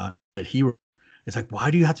circle came out at hero. It's like,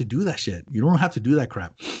 why do you have to do that shit? You don't have to do that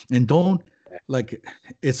crap, and don't. Like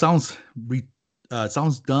it sounds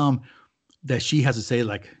dumb that she has to say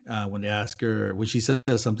like when they ask her when she says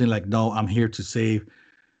something like, no, I'm here to save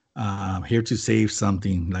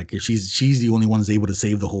something, like if she's the only one that's able to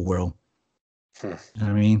save the whole world. You know what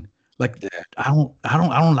I mean? Like, yeah. I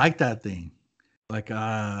don't like that thing. Like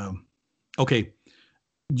okay,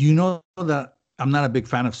 you know that I'm not a big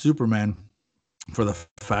fan of Superman for the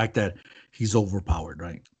fact that he's overpowered,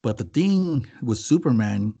 right? But the thing with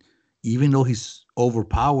Superman, even though he's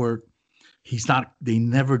overpowered, he's not. They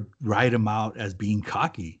never write him out as being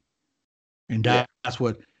cocky, and that's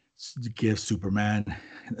what gives Superman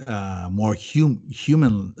more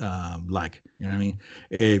human like. You know what I mean?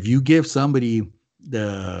 If you give somebody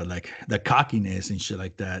the cockiness and shit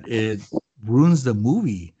like that, it ruins the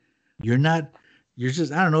movie. You're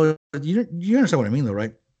just, I don't know. You understand what I mean, though,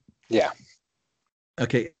 right? Yeah.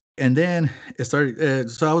 Okay. And then it started.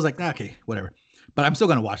 So I was like, okay, whatever. But I'm still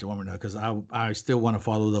gonna watch it one more now because I still want to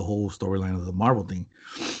follow the whole storyline of the Marvel thing.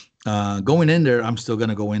 Going in there, I'm still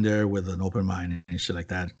gonna go in there with an open mind and shit like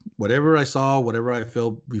that. Whatever I saw, whatever I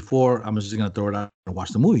felt before, I'm just gonna throw it out and watch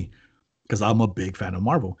the movie because I'm a big fan of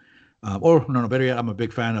Marvel. Or no, better yet, I'm a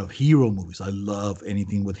big fan of hero movies. I love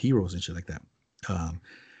anything with heroes and shit like that.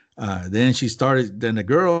 Then the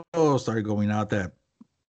girl started going out that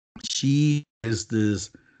she is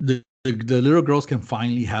this. The little girls can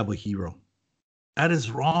finally have a hero. That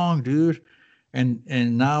is wrong, dude. And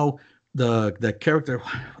now the character,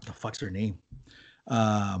 what the fuck's her name?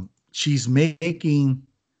 She's making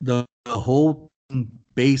the whole thing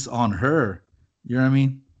based on her. You know what I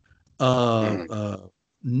mean?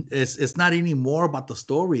 It's not anymore about the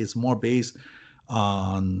story. It's more based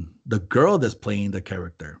on the girl that's playing the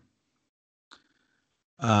character,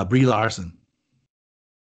 Brie Larson.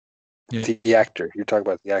 The actor. You're talking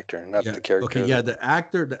about the actor, not the character. Okay, yeah, the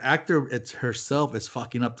actor, it's herself is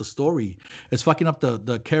fucking up the story. It's fucking up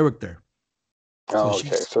the character. Oh, okay.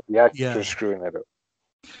 So the actor's screwing that up.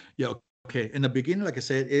 Yeah, okay. In the beginning, like I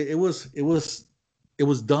said, it was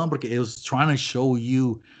dumb because it was trying to show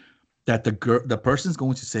you that the person's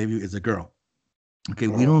going to save you is a girl. Okay,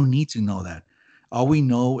 we don't need to know that. All we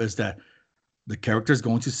know is that the character is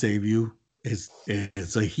going to save you. Is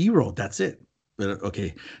a hero. That's it. But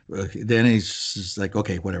okay, then it's just like,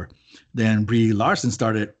 okay, whatever. Then Brie Larson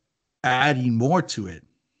started adding more to it,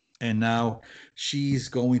 and now she's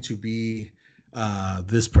going to be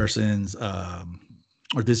this person's or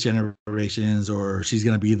this generation's, or she's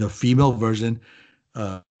going to be the female version.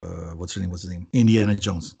 What's her name? What's his name? Indiana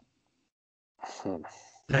Jones.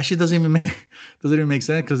 That shit doesn't even make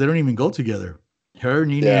sense because they don't even go together. Her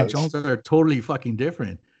and Indiana Jones are totally fucking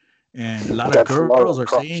different, and a lot of girls are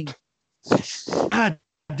saying, God,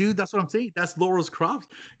 dude, that's what I'm saying. That's Laura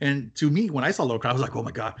Croft. And to me, when I saw Laura Croft, I was like, oh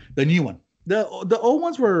my God, the new one. The old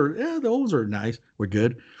ones were, the old ones were nice. We're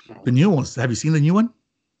good. The new ones, have you seen the new one?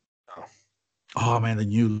 No. Oh man, the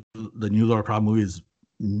new Laura Croft movie is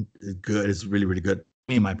good. It's really, really good.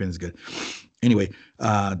 in my opinion, is good. Anyway,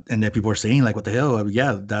 and then people are saying like, "What the hell?"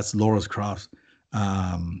 Yeah, that's Laura Croft's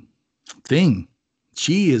thing.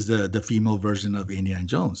 She is the female version of Indiana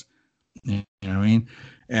Jones. You know what I mean?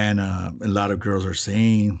 And a lot of girls are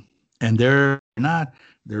saying, and they're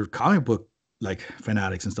comic book like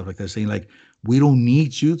fanatics and stuff like that, saying like, we don't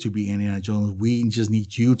need you to be Indiana Jones. We just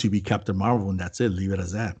need you to be Captain Marvel, and that's it. Leave it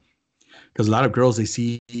as that. Because a lot of girls, they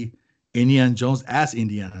see Indiana Jones as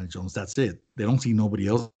Indiana Jones. That's it. They don't see nobody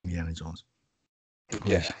else Indiana Jones.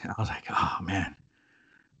 Yeah. I was like, oh man.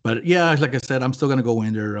 But yeah, like I said, I'm still gonna go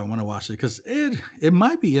in there. I want to watch it because it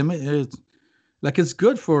might be. I mean, it's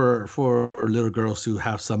good for little girls to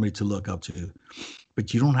have somebody to look up to,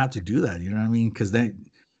 but you don't have to do that. You know what I mean? Because then,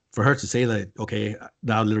 for her to say like, okay,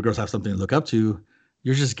 now little girls have something to look up to,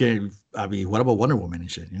 you're just getting. I mean, what about Wonder Woman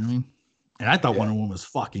and shit? You know what I mean? And I thought Wonder Woman was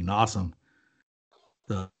fucking awesome.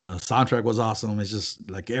 The soundtrack was awesome. It's just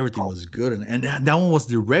like everything was good, and that one was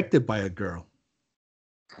directed by a girl.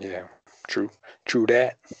 Yeah, true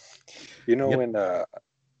that. You know, Yep.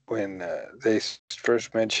 when they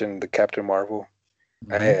first mentioned the Captain Marvel,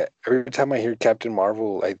 every time I hear Captain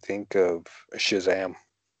Marvel, I think of Shazam.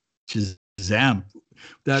 Shazam.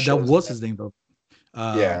 That was his name though.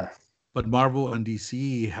 Yeah. But Marvel and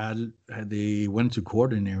DC had they went to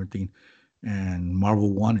court and everything, and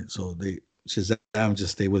Marvel won it. So Shazam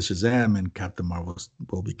just stayed with Shazam, and Captain Marvel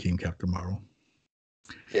became Captain Marvel.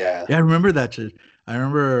 Yeah. Yeah, I remember that shit. I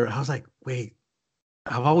remember I was like, wait,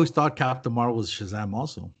 I've always thought Captain Marvel was Shazam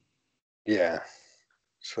also. Yeah.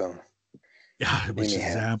 So yeah, it was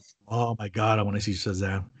anyhow. Shazam. Oh my god, I want to see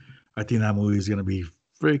Shazam. I think that movie is gonna be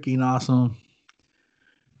freaking awesome.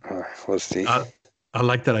 We'll see. I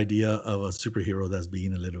like that idea of a superhero that's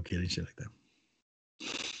being a little kid and shit like that.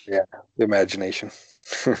 Yeah, the imagination.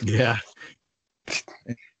 Yeah.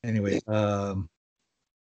 Anyway,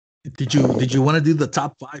 did you want to do the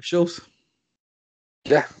top 5 shows?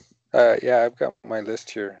 Yeah. Yeah, I've got my list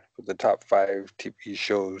here for the top 5 TV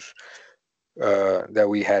shows that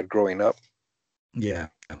we had growing up. Yeah.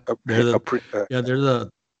 They're the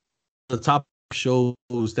top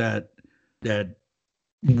shows that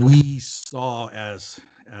we saw as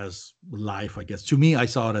life, I guess. To me, I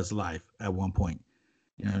saw it as life at one point.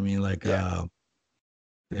 You know what I mean? Like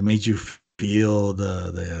it made you feel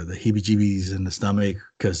the heebie-jeebies in the stomach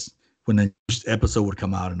because when the episode would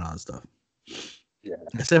come out and all that stuff. Yeah.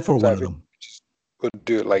 Except for one of them. We'll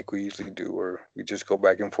do it like we usually do, where we just go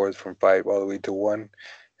back and forth from 5 all the way to 1,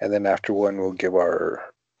 and then after 1 we'll give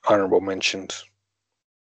our honorable mentions.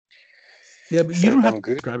 Yeah, but you don't have to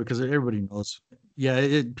describe it because everybody knows.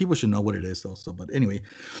 Yeah, people should know what it is also. But anyway,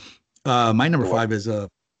 my number 5 is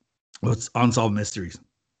what's Unsolved Mysteries.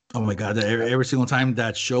 Oh my god! Every single time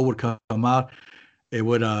that show would come out, it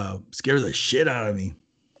would scare the shit out of me.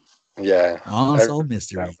 Yeah, Unsolved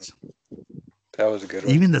Mysteries. That was a good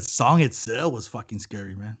one. Even the song itself was fucking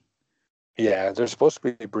scary, man. Yeah, they're supposed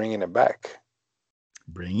to be bringing it back.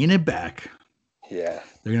 Bringing it back. Yeah.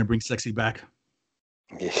 They're gonna bring Sexy back.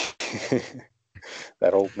 Yeah.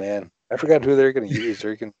 That old man. I forgot who they're gonna use.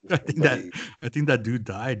 They're gonna. I think that dude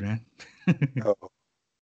died, man.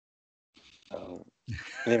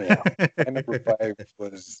 Anyhow, my number 5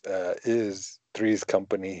 is Three's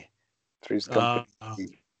Company. Three's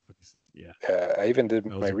Company. Yeah. I even did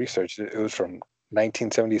my research. It was from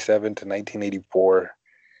 1977 to 1984.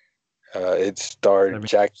 It starred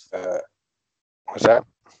Jack. What's that?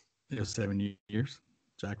 It was 7 years.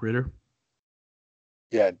 Jack Ritter.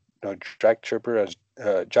 Yeah, no, Jack Tripper as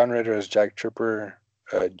John Ritter as Jack Tripper,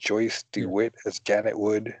 Joyce DeWitt as Janet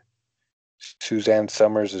Wood, Suzanne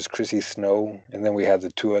Summers as Chrissy Snow, and then we had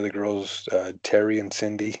the 2 other girls, Terry and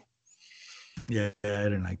Cindy. Yeah, I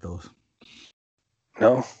didn't like those.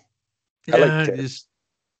 No, yeah,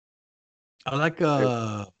 I like.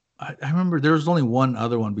 I remember there was only one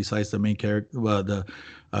other one besides the main character, the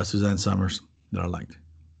Suzanne Summers that I liked.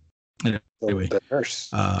 Anyway, the nurse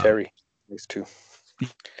Terry, these 2.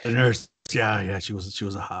 The nurse, yeah, she was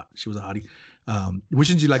a hottie. Which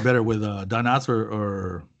did you like better, with Don Knotts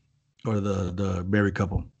or the married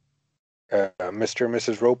couple? Mr. and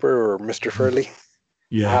Mrs. Roper or Mr. Furley?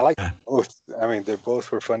 Yeah, I like both. I mean, they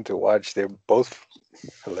both were fun to watch. They're both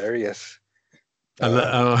hilarious.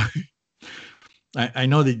 I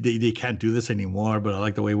know they can't do this anymore, but I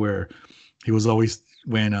like the way where he was always,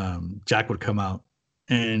 when Jack would come out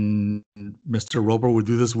and Mr. Roper would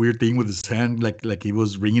do this weird thing with his hand, like he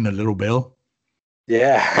was ringing a little bell.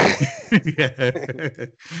 Yeah. Yeah.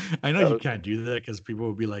 I know you can't do that because people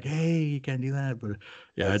would be like, hey, you can't do that. But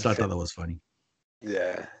yeah, I thought that was funny.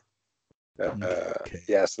 Yeah. Okay.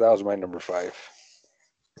 Yeah, so that was my number 5.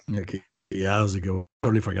 Okay. Yeah, that was a good one.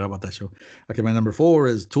 Totally forgot about that show. Okay, my number 4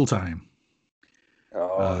 is Tool Time.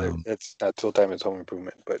 Oh, Um, it's not Tool Time, it's Home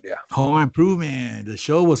Improvement, but yeah. Home Improvement. The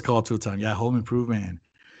show was called Tool Time. Yeah, Home Improvement.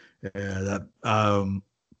 Yeah,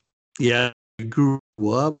 yeah, I grew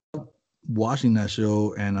up watching that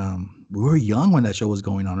show, and we were young when that show was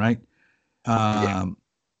going on, right? Yeah. Um,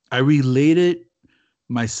 I related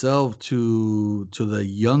myself to the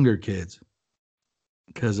younger kids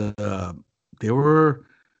because they were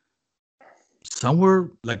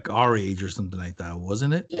somewhere like our age or something like that,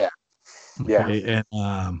 wasn't it? Yeah. Yeah. Okay,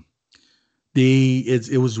 and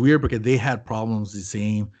it was weird because they had problems the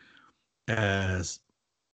same as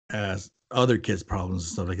other kids' problems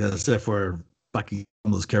and stuff like that, except for fucking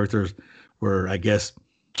those characters were, I guess,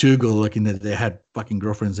 too good looking that they had fucking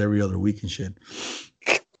girlfriends every other week and shit.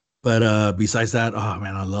 But besides that, oh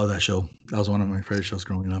man, I love that show. That was one of my favorite shows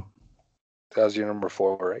growing up. That was your number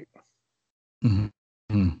 4, right?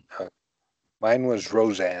 Mm-hmm. Uh, Mine was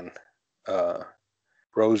Roseanne. Uh,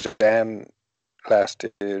 Roseanne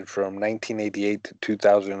lasted from 1988 to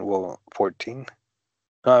 2014.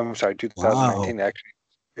 No, I'm sorry, Wow. 2019. Actually,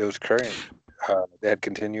 it was current. They had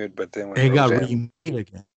continued, but then when It got Roseanne, remade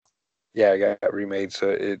again. yeah, it got remade.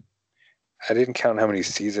 So I didn't count how many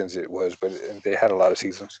seasons it was, but they had a lot of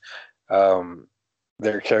seasons. Um,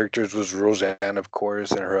 their characters was Roseanne, of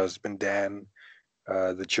course, and her husband Dan.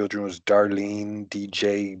 The children was Darlene,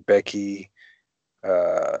 DJ, Becky.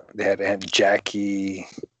 They had Aunt Jackie,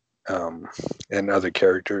 and other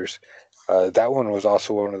characters. That one was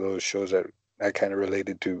also one of those shows that I kind of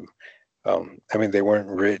related to. I mean, they weren't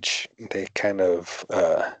rich. They kind of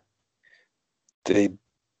they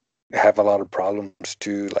have a lot of problems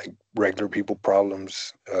too, like regular people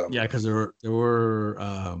problems. Yeah, because they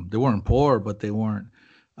weren't poor, but they weren't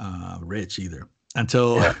rich either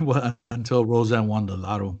until Yeah, well, until Roseanne won the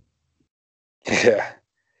lotto. yeah. You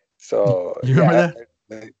So remember yeah,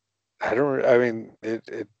 that? I don't. I mean,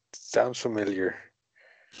 it sounds familiar,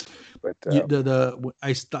 but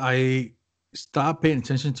I stopped paying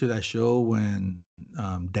attention to that show when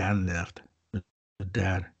Dan left. The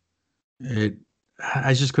dad. It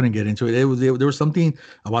I just couldn't get into it. There was something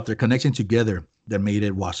about their connection together that made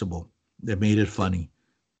it watchable, that made it funny.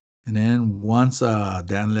 And then once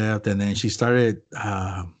Dan left, and then she started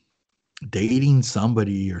dating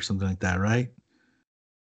somebody or something like that, right?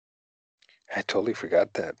 I totally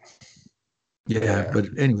forgot that. Yeah, Yeah, but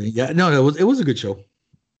anyway, yeah, no, it was a good show.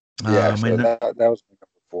 yeah. My So that was my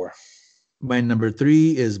number 4. my number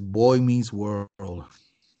 3 is Boy Meets World.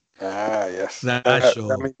 Ah, yes. That That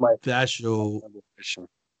show, made my that show, honorable mention.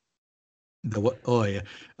 the what? Oh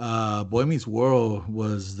yeah, Boy Meets World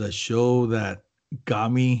was the show that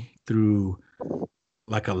got me through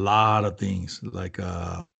like a lot of things. Like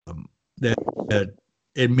that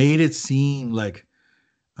it made it seem like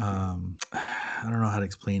I don't know how to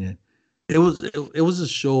explain it. It was a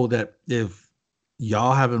show that if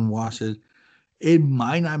y'all haven't watched it, it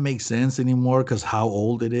might not make sense anymore because how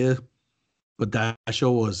old it is. But that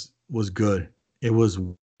show was good. It was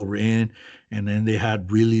well written, and then they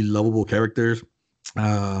had really lovable characters.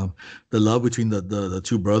 The love between the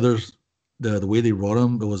two brothers, the way they wrote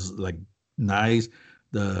them, it was like nice.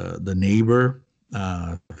 The neighbor,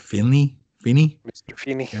 Finney. Mr.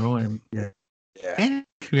 Feeney. Everyone, yeah. Yeah. And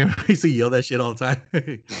remember, I used to yell that shit all the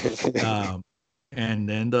time. um, and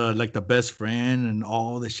then the best friend and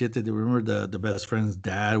all the shit that they remember the best friend's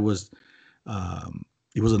dad was um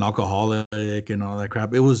he was an alcoholic and all that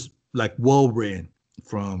crap. It was like well written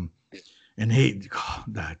from and hey,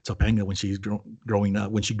 that Topanga when she's growing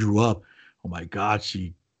up, when she grew up, oh my god,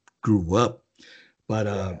 she grew up. But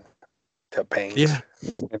Yeah. yeah,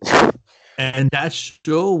 Tapangs. and that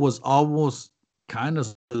show was almost kind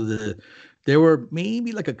of they were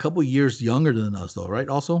maybe like a couple years younger than us though, right?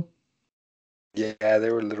 Also, Yeah, they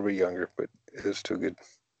were a little bit younger, but it was still good.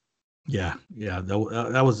 yeah,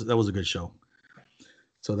 that was a good show.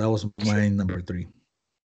 So that was my number 3.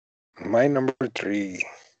 My number 3,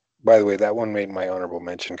 by the way, that one made my honorable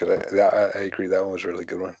mention because I agree that one was a really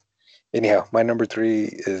good one. Anyhow, my number 3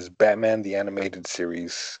 is Batman the Animated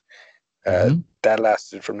Series. Mm-hmm. That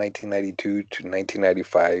lasted from 1992 to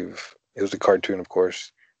 1995. It was a cartoon, of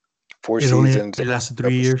course. 4 It only seasons, lasted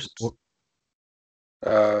 3 years. episodes.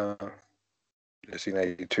 Uh, let's see,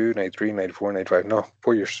 92, 93, 94, 95. No,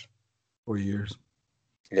 4 years. 4 years.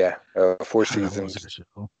 Yeah, 4 Ah, that was a seasons. good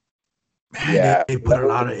show. Man, Yeah, they put that a was,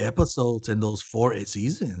 lot of episodes in those 4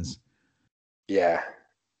 seasons. yeah.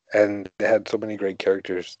 And they had so many great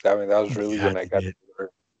characters. I mean, that was really Yeah, when I they got did. to learn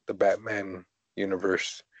the Batman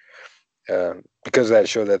universe. Because of that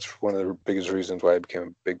show, that's one of the biggest reasons why I became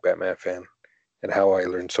a big Batman fan and how I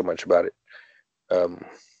learned so much about it. Um,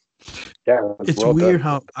 Yeah, it was It's well weird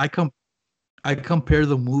done. how I compare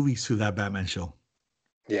the movies to that Batman show.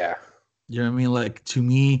 Yeah. You know what I mean? Like to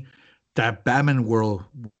me, that Batman world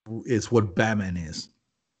is what Batman is.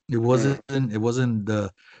 Mm. It wasn't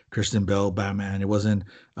the Christian Bale Batman. It wasn't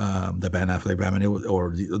the Ben Affleck Batman. It was,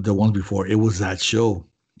 or the ones before. It was that show.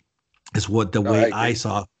 It's what the No, I way I agree.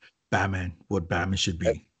 saw Batman, what Batman should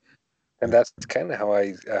And, be. and that's kind of how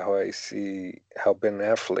I see how Ben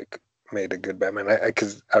Affleck made a good Batman. I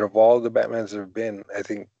because out of all the Batmans there have been, I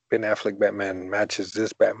think Ben Affleck Batman matches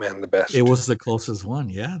this Batman the It best. was the closest one.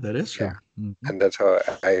 Yeah, that is Yeah. true. Mhm. And that's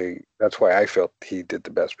why I felt he did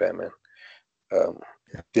the best Batman. Um,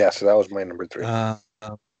 Yeah. yeah, so that was my number three. Uh,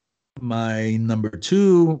 my number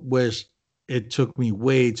two, which it took me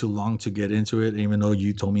way too long to get into it, even though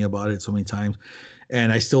you told me about it so many times,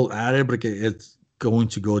 and I still add it, but it's going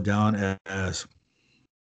to go down as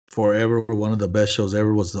forever one of the best shows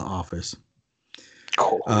ever was The Office.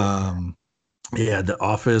 Cool. Um, yeah, The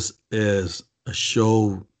Office is a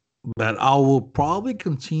show that I will probably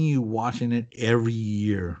continue watching it every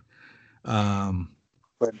year. Um,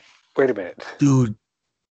 But wait a minute. dude,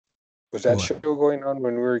 Was that what? show going on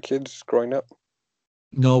when we were kids growing up?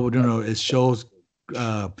 No, no, no. It shows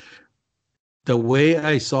uh, the way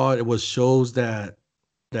I saw it. It was shows that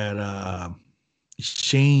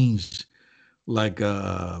changed. Like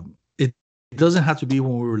it doesn't have to be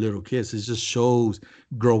when we were little kids. It just shows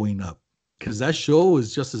growing up because that show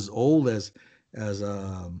is just as old as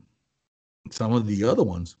some of the other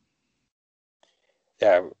ones.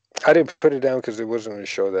 Yeah, I didn't put it down because it wasn't a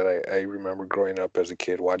show that I remember growing up as a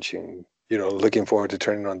kid watching. Looking forward to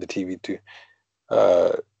turning on the TV to.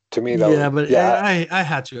 Uh, to me, that Yeah, was but yeah, I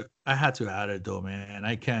had to add it though, man.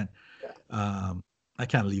 yeah. Um I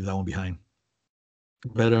can't leave that one behind.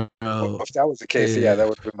 Better Well, if that was the case, yeah, that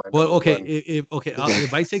would have been my well, number okay, one.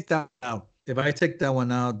 if I take that out, if I take that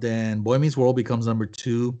one out, then Boy Meets World becomes number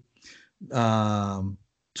two. Um,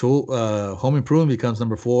 Home Improvement becomes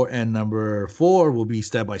number four, and number four will be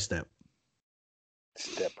Step by Step.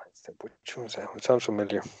 Step by Step. Which one was that? It sounds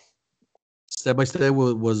familiar. Step by Step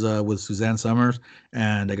was with Suzanne Summers,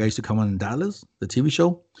 and the guy used to come on in Dallas, the TV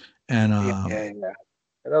show, and Yeah, yeah, yeah.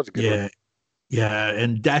 That was a good one. yeah, yeah,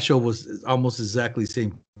 and that show was almost exactly the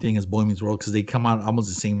same thing as Boy Meets World because they come out almost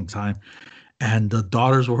the same time, and the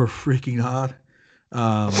daughters were freaking hot.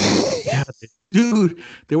 Yeah, dude,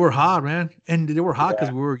 they were hot, man, and they were hot because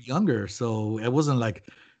Yeah, we were younger, so it wasn't like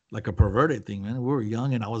a perverted thing, man. We were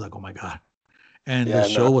young, and I was like, oh my god, and the yeah, no,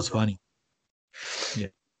 show was funny. Yeah,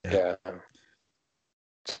 yeah. yeah.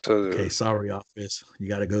 Okay, So sorry, Office, you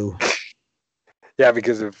gotta go. yeah,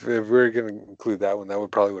 because if we are gonna include that one, that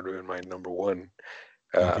would have been my number one.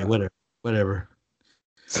 Okay, Uh, whatever.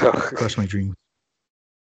 so Crush my dreams.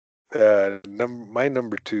 my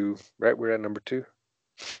number two, right? We're at number two.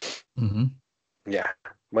 Hmm. Yeah,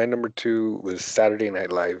 my number two was Saturday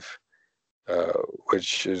Night Live, uh,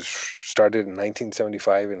 which is started in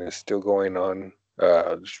 1975 and is still going on.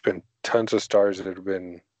 There's been tons of stars that have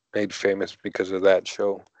been made famous because of that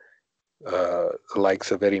show. The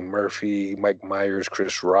likes of Eddie Murphy, Mike Myers,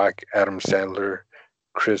 Chris Rock, Adam Sandler,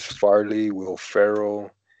 Chris Farley, Will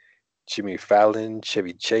Ferrell, Jimmy Fallon,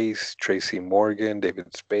 Chevy Chase, Tracy Morgan,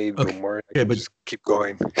 David Spade, Bill Okay, Murray. I okay, can but just keep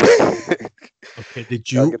going. okay, did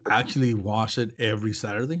I'll you get the actually watch it every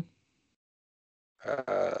Saturday?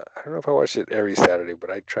 I don't know if I watched it every Saturday,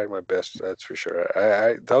 but I tried my best. That's for sure.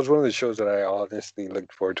 I that was one of the shows that I honestly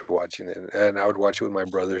looked forward to watching, and I would watch it with my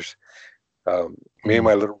brothers. Me and Mm.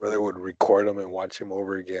 my little brother would record them and watch them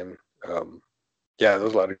over again. Yeah, there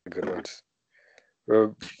was a lot of good ones. Uh,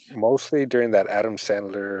 Mostly during that Adam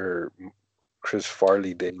Sandler, Chris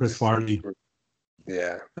Farley Chris days. Farley,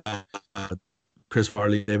 Yeah, uh, Chris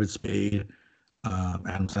Farley, David Spade,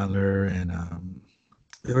 Adam Sandler, and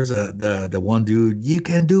there was the one dude. You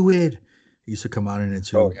can do it. He used to come out in it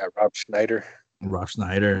oh too. yeah, Rob Schneider. Rob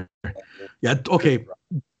Schneider. Yeah. Okay.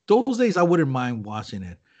 Those days I wouldn't mind watching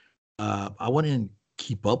it. I wouldn't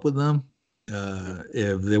keep up with them.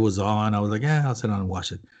 If it was on, I was like, yeah, I'll sit down and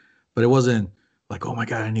watch it. But it wasn't like, oh my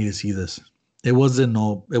god, I need to see this. It wasn't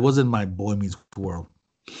my Boy Meets World.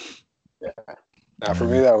 Yeah. You Now know what for I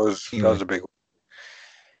me, mean? that Anyway, was a big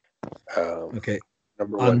one. okay.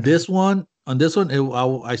 Number one. On this one,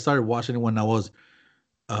 I started watching it when I was,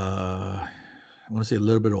 I want to say a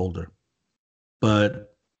little bit older,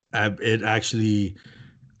 but it actually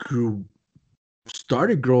grew,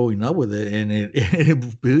 started growing up with it,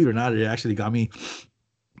 and believe it or not, it actually got me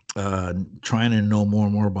trying to know more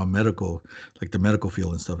and more about medical, like the medical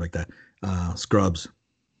field and stuff like that. Scrubs.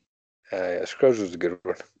 Yeah, Scrubs was a good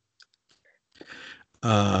one.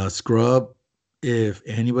 Scrub. If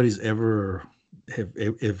anybody's ever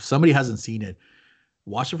if somebody hasn't seen it,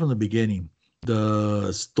 watch it from the beginning.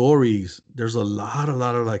 The stories, there's a lot of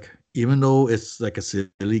like, even though it's like a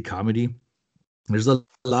silly comedy, there's a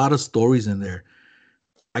lot of stories in there.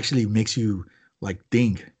 Actually makes you like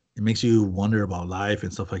think. It makes you wonder about life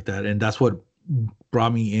and stuff like that. And that's what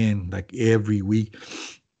brought me in like every week.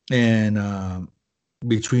 And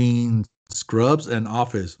between Scrubs and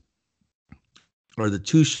Office are the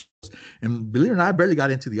two shows. And believe it or not, I barely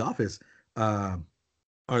got into The Office. Uh,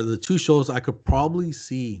 are the two shows I could probably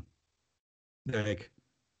see like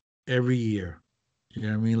every year. You know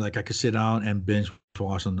what I mean? Like I could sit down and binge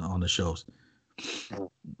watch on the shows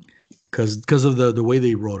because of the way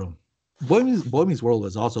they wrote them. Boy Meets World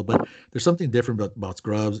was also, but there's something different about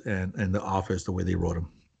Scrubs and The Office, the way they wrote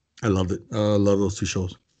them. I loved it. Love those two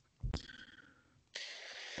shows.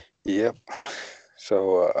 Yep.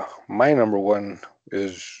 So my number one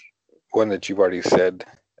is one that you've already said,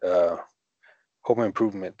 Home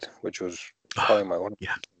Improvement, which was probably my one of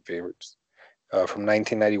my favorites. From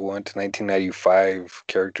 1991 to 1995,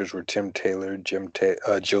 characters were Tim Taylor,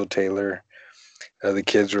 Jill Taylor. The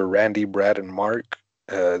kids were Randy, Brad, and Mark.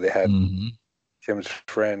 They had Tim's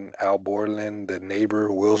friend Al Borland, the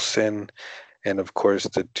neighbor Wilson, and of course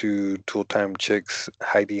the two Tool-Time chicks,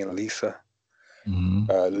 Heidi and Lisa.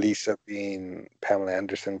 Lisa being Pamela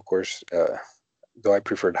Anderson, of course, though I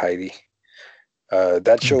preferred Heidi.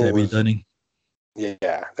 That show Debbie was Dunning.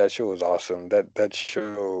 Yeah, that show was awesome. That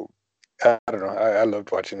show, I don't know, I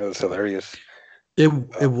loved watching it. It was hilarious. It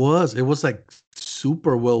was like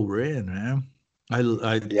super well written, man.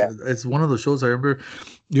 It's one of those shows I remember.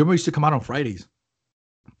 You remember it used to come out on Fridays.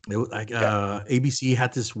 It was like ABC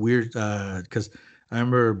had this weird because I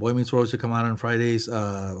remember Boy Meets World used to come out on Fridays.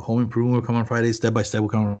 Home Improvement would come on Fridays. Step by Step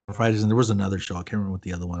would come on Fridays, and there was another show. I can't remember what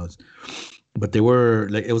the other one was, but they were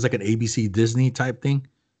like it was like an ABC Disney type thing,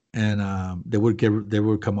 and they would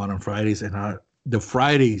come out on Fridays, and the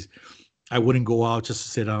Fridays I wouldn't go out just to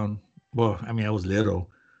sit down. Well, I mean I was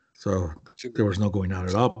little, so there was no going out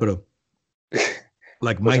at all. But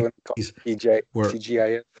like my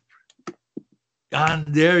TGIF. And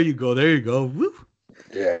there you go. Woo.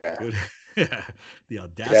 Yeah. The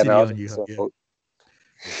audacity on you.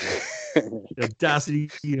 The audacity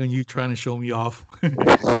on you trying to show me off.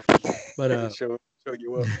 But show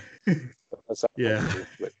you up. Yeah.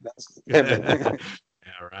 Yeah,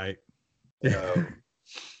 right.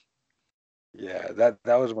 Yeah, that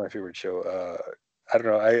was my favorite show. I don't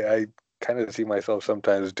know. I kind of see myself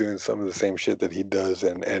sometimes doing some of the same shit that he does,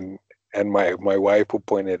 and my wife will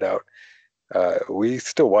point it out. We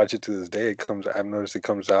still watch it to this day. I've noticed it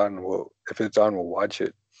comes out, and if it's on, we'll watch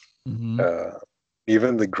it.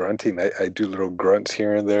 Even the grunting, I do little grunts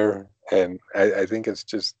here and there, and I think it's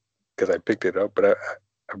just because I picked it up, but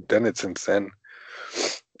I've done it since then.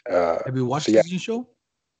 Have you watched his new show?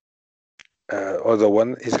 The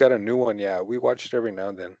one he's got a new one. Yeah, we watch it every now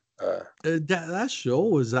and then. That show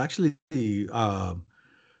was actually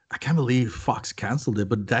I can't believe Fox canceled it,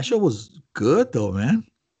 but that show was good though, man,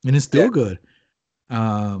 and it's still good.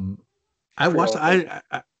 I watched. I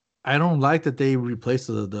don't like that they replaced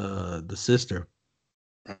the sister.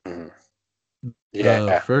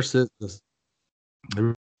 Yeah, first they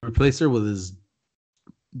replaced her with this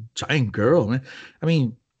giant girl, man. I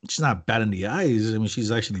mean, she's not bad in the eyes. I mean,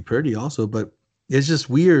 she's actually pretty also, but it's just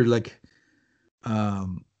weird. Like, I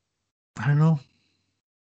don't know.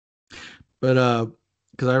 But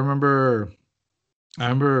because I remember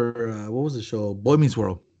what was the show? Boy Meets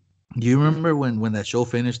World. Do you remember when that show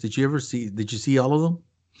finished? Did you see all of them?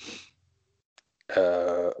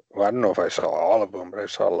 Well, I don't know if I saw all of them, but I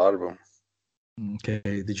saw a lot of them.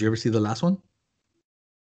 Okay. Did you ever see the last one?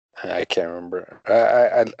 I can't remember.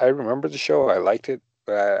 I remember the show. I liked it,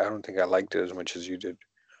 but I don't think I liked it as much as you did.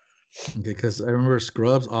 Okay, because I remember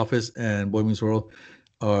Scrubs, Office, and Boy Meets World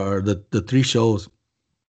are the three shows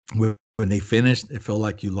when they finished. It felt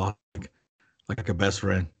like you lost like a best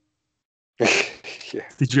friend. Yeah.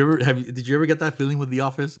 Did you ever get that feeling with The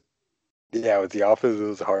Office? Yeah, with The Office, it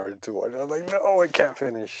was hard to watch. I was like, no, I can't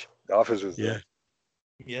finish. The Office was Yeah,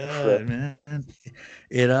 man.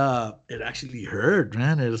 It actually hurt,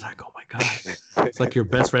 man. It was like, oh my god, it's like your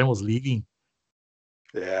best friend was leaving.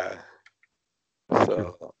 Yeah.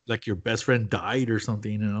 Like your best friend died or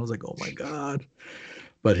something, and I was like, oh my god.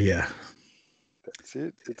 But yeah, that's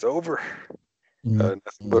it. It's over. And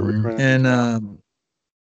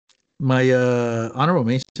my honorable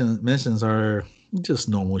mentions are just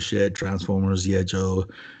normal shit: Transformers, Yeah Joe,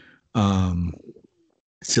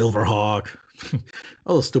 Silverhawk,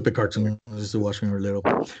 all those stupid cartoons I used to watch when we were little,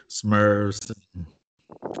 Smurfs,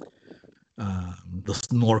 the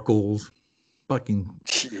Snorkels, fucking.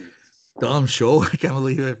 Jeez. dumb show. I can't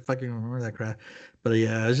believe I fucking remember that crap. But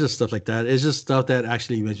yeah, it's just stuff like that. It's just stuff that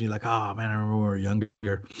actually makes me like, oh man, I remember when we were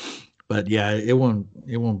younger. But yeah, it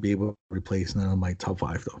won't be able to replace none of my top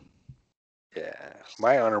five though. Yeah,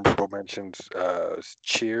 my honorable mentions.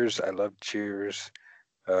 Cheers. I love Cheers.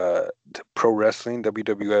 Pro wrestling,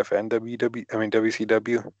 WWF and WW. I mean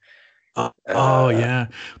WCW. Oh Uh, yeah.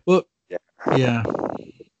 Well, yeah. yeah.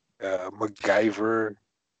 MacGyver.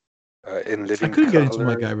 In I Living couldn't get into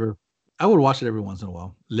Color. MacGyver. I would watch it every once in a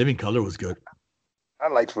while. Living Color was good. I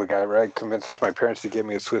liked MacGyver. I convinced my parents to get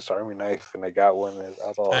me a Swiss Army knife, and I got one. And I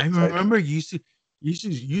was all I excited. remember you used to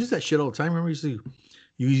use that shit all the time. Remember you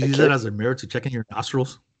I use it carried. as a mirror to check in your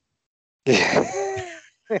nostrils. Yeah.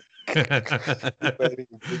 Yeah,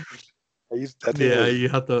 I used that thing was you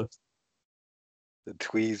have to. the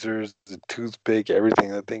tweezers, the toothpick, everything.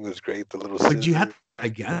 That thing was great. The little But you scissors. had a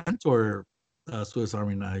Gigantor Swiss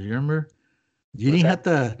Army knife. You remember? You What's didn't that?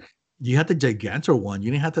 have the. You had the Gigantor one.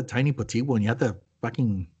 You didn't have the tiny petite one. You had the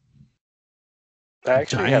fucking I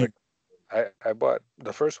actually had a. giant. I bought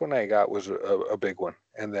the first one I got was a big one,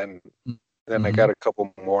 and then I Mm-hmm. got a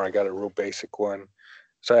couple more. I got a real basic one.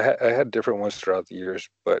 So I had different ones throughout the years.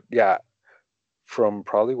 But yeah, from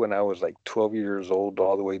probably when I was like 12 years old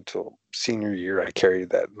all the way till senior year, I carried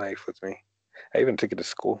that knife with me. I even took it to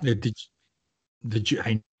school. Did you?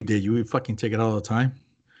 I did. You would fucking take it all the time.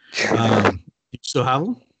 You still have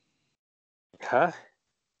them? Huh?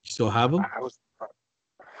 You still have them? I was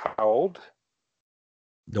how old?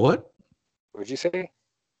 The what? Would you say?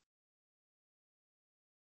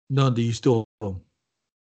 No, do you still have 'em?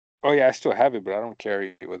 Oh yeah, I still have it, but I don't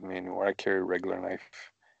carry it with me anymore. I carry a regular knife.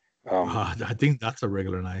 I think that's a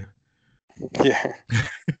regular knife. Yeah.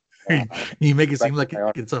 Uh, You make it back seem to like my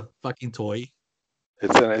own. it's a fucking toy.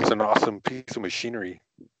 It's an awesome piece of machinery.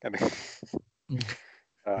 I mean,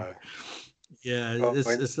 uh, Yeah, oh, it's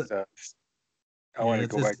and it's I want to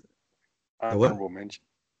go back it's the what? honorable mention.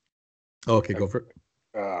 Oh, okay, go for it.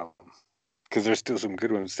 Because there's still some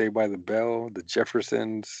good ones. Saved by the Bell, The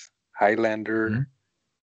Jeffersons, Highlander, Mhm.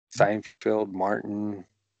 Seinfeld, Martin.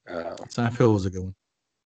 Uh, Seinfeld was a good one.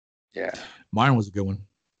 yeah, Mine was a good one.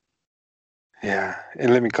 yeah.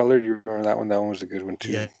 In Living Color, do you remember that one? That one was a good one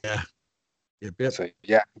too. Yeah, yeah, yep, yep. So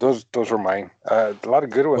yeah, those were mine. A lot of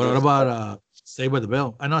good ones. What about Saved by the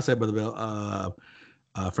Bell? I know Saved by the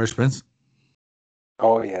Bell. Fresh Prince.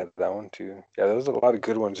 Oh yeah, that one too. Yeah, there's a lot of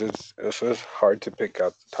good ones. It's hard to pick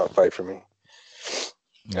out the top five for me.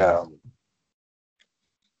 Yeah. Um,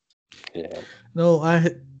 yeah, No,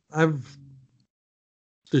 I've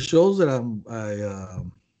the shows that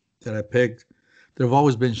that I picked. There have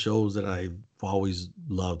always been shows that I've always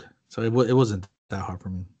loved, so it wasn't that hard for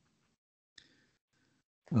me.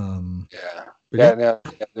 Um, yeah, but yeah. yeah,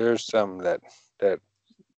 Yeah, there's some that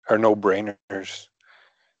are no brainers.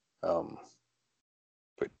 Um,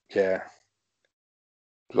 but yeah,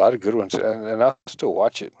 a lot of good ones, and I'll still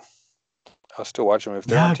watch it. I'll still watch them if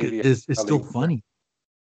they're on 'cause TV. it's I'll still leave. funny.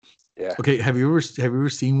 Yeah, Okay, have you ever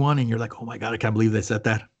seen one and you're like, oh my god, I can't believe they said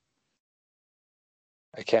that?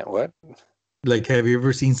 I can't. What? Like, have you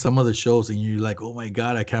ever seen some of the shows and you're like, oh my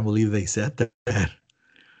god, I can't believe they said that?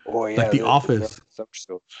 Oh Like yeah, The there are Office, some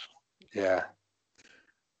shows. Yeah,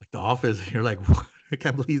 like The Office. You're like, I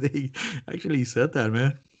can't believe they actually said that,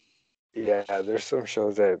 man. yeah. There's some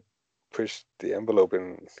shows that push the envelope,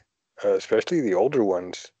 and especially the older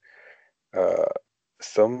ones. Uh,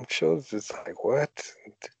 some shows it's like what?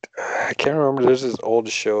 I can't remember. There's this old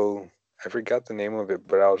show. I forgot the name of it,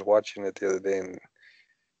 but I was watching it the other day, and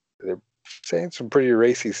they're saying some pretty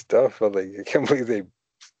racy stuff. I'm like, I can't believe they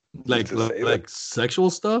need Like to say that. like sexual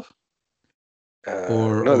stuff No,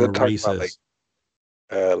 they're or talking about racist.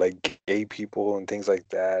 like gay people and things like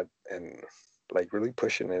that, and like really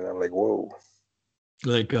pushing it. I'm like, whoa,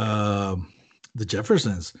 Like the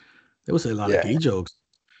Jeffersons. They would say a lot of yeah, gay jokes.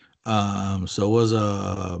 So was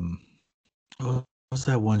what's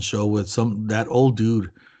that one show with that old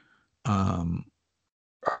dude, um,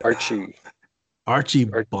 Archie, Archie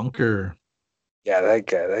Ar- Bunker. yeah,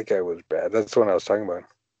 that guy was bad. That's the one I was talking about.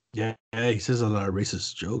 Yeah, he says a lot of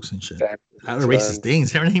racist jokes and shit. Sam A lot of racist Son,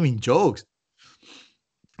 things. They're not even jokes,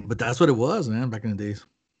 but that's what it was, man. Back in the days,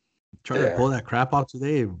 try to yeah, pull that crap out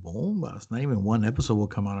today, boom! It's not even one episode will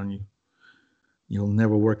come out on you. You'll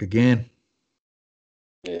never work again.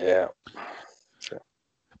 yeah, so,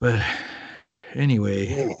 But anyway,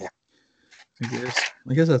 yeah,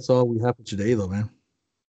 I guess that's all we have for today, though, man.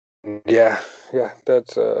 yeah, yeah.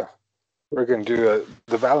 That's we're gonna do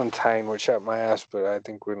the Valentine, which shot my ass, but I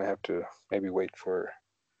think we're gonna have to maybe wait for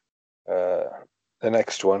uh the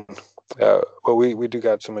next one. But we do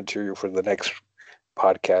got some material for the next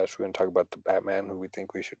podcast. We're gonna talk about the Batman, who we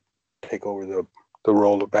think we should take over the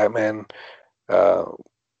role of Batman.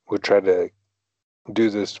 We'll try to do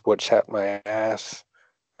this What's Hat My Ass.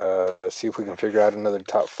 See if we can figure out another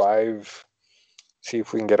top 5. See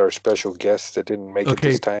if we can get our special guests that didn't make it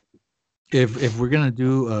this time. If we're gonna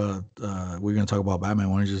do we're gonna talk about Batman,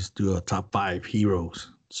 why don't you just do a top 5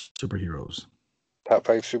 heroes, superheroes? Top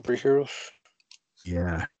 5 superheroes?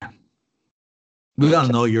 Yeah. We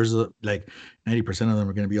gotta know yours. Like 90% of them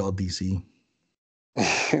are gonna be all DC.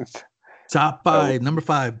 Top 5. Number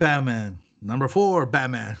 5, Batman. Number 4,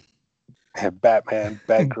 Batman. Batman,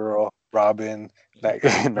 Batgirl, Robin,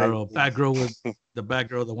 Batgirl with the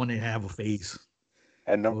Batgirl, the one that have a face.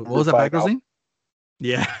 And number what was that Batgirl's name?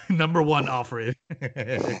 Yeah, number 1, Alfred.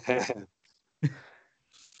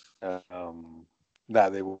 Nah,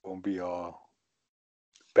 they won't be all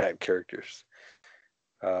bad characters.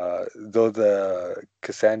 Though the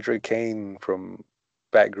Cassandra Cain from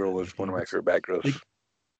Batgirl was one of my favorite Batgirls.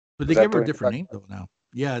 But they gave her a different name though now.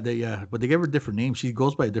 Yeah, but they gave her a different name. She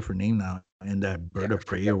goes by a different name now, and that Bird of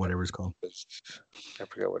Prey or whatever it's called. I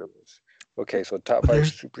forgot what it was. Okay, so top 5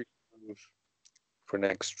 superheroes for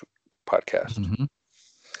next podcast. Mm-hmm.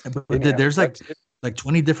 But there's like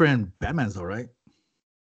 20 different Batmans though, right?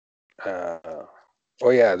 Oh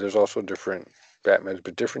yeah, there's also different Batmans,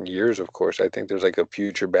 but different years, of course. I think there's like a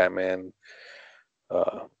future Batman.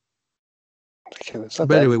 But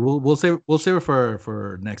anyway, we'll save it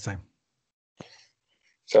for next time.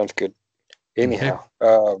 Sounds good. Anyhow,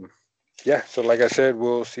 yeah. So like I said,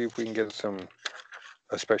 we'll see if we can get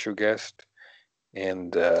a special guest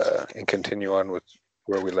and continue on with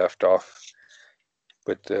where we left off.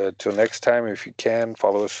 But till next time, if you can,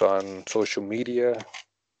 follow us on social media.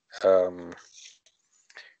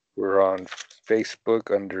 We're on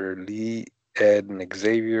Facebook under Lee, Ed, and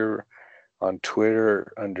Xavier. On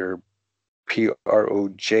Twitter under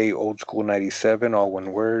PROJ Old School 97, all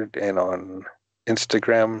one word. And on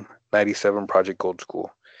Instagram, 97 Project Old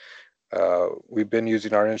School. We've been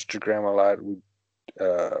using our Instagram a lot.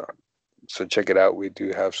 So check it out. We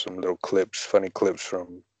do have some little clips, funny clips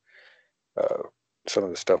from some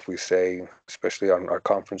of the stuff we say, especially on our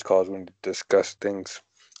conference calls when we discuss things.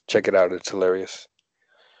 Check it out. It's hilarious.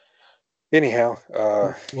 Anyhow,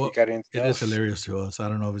 you got anything else? Is hilarious to us. I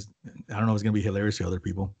don't know if it's gonna be hilarious to other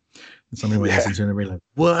people. And somebody might listen to it and be like,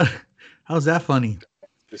 "What? How's that funny?"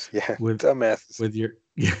 With dumbasses. With your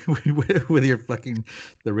with your fucking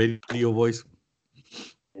the radio voice.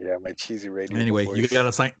 Yeah, my cheesy radio. Anyway, voice. You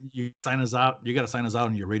gotta sign us out. You gotta sign us out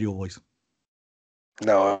in your radio voice.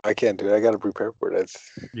 No, I can't do it. I gotta prepare for it.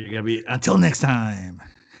 You're gonna be until next time.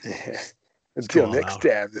 Yeah. Until next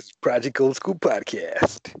time, this is Project Old School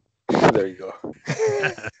Podcast. There you go.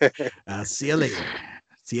 See you later.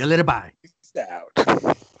 See you later. Bye. Peace out.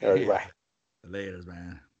 All right, bye. Later,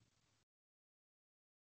 man.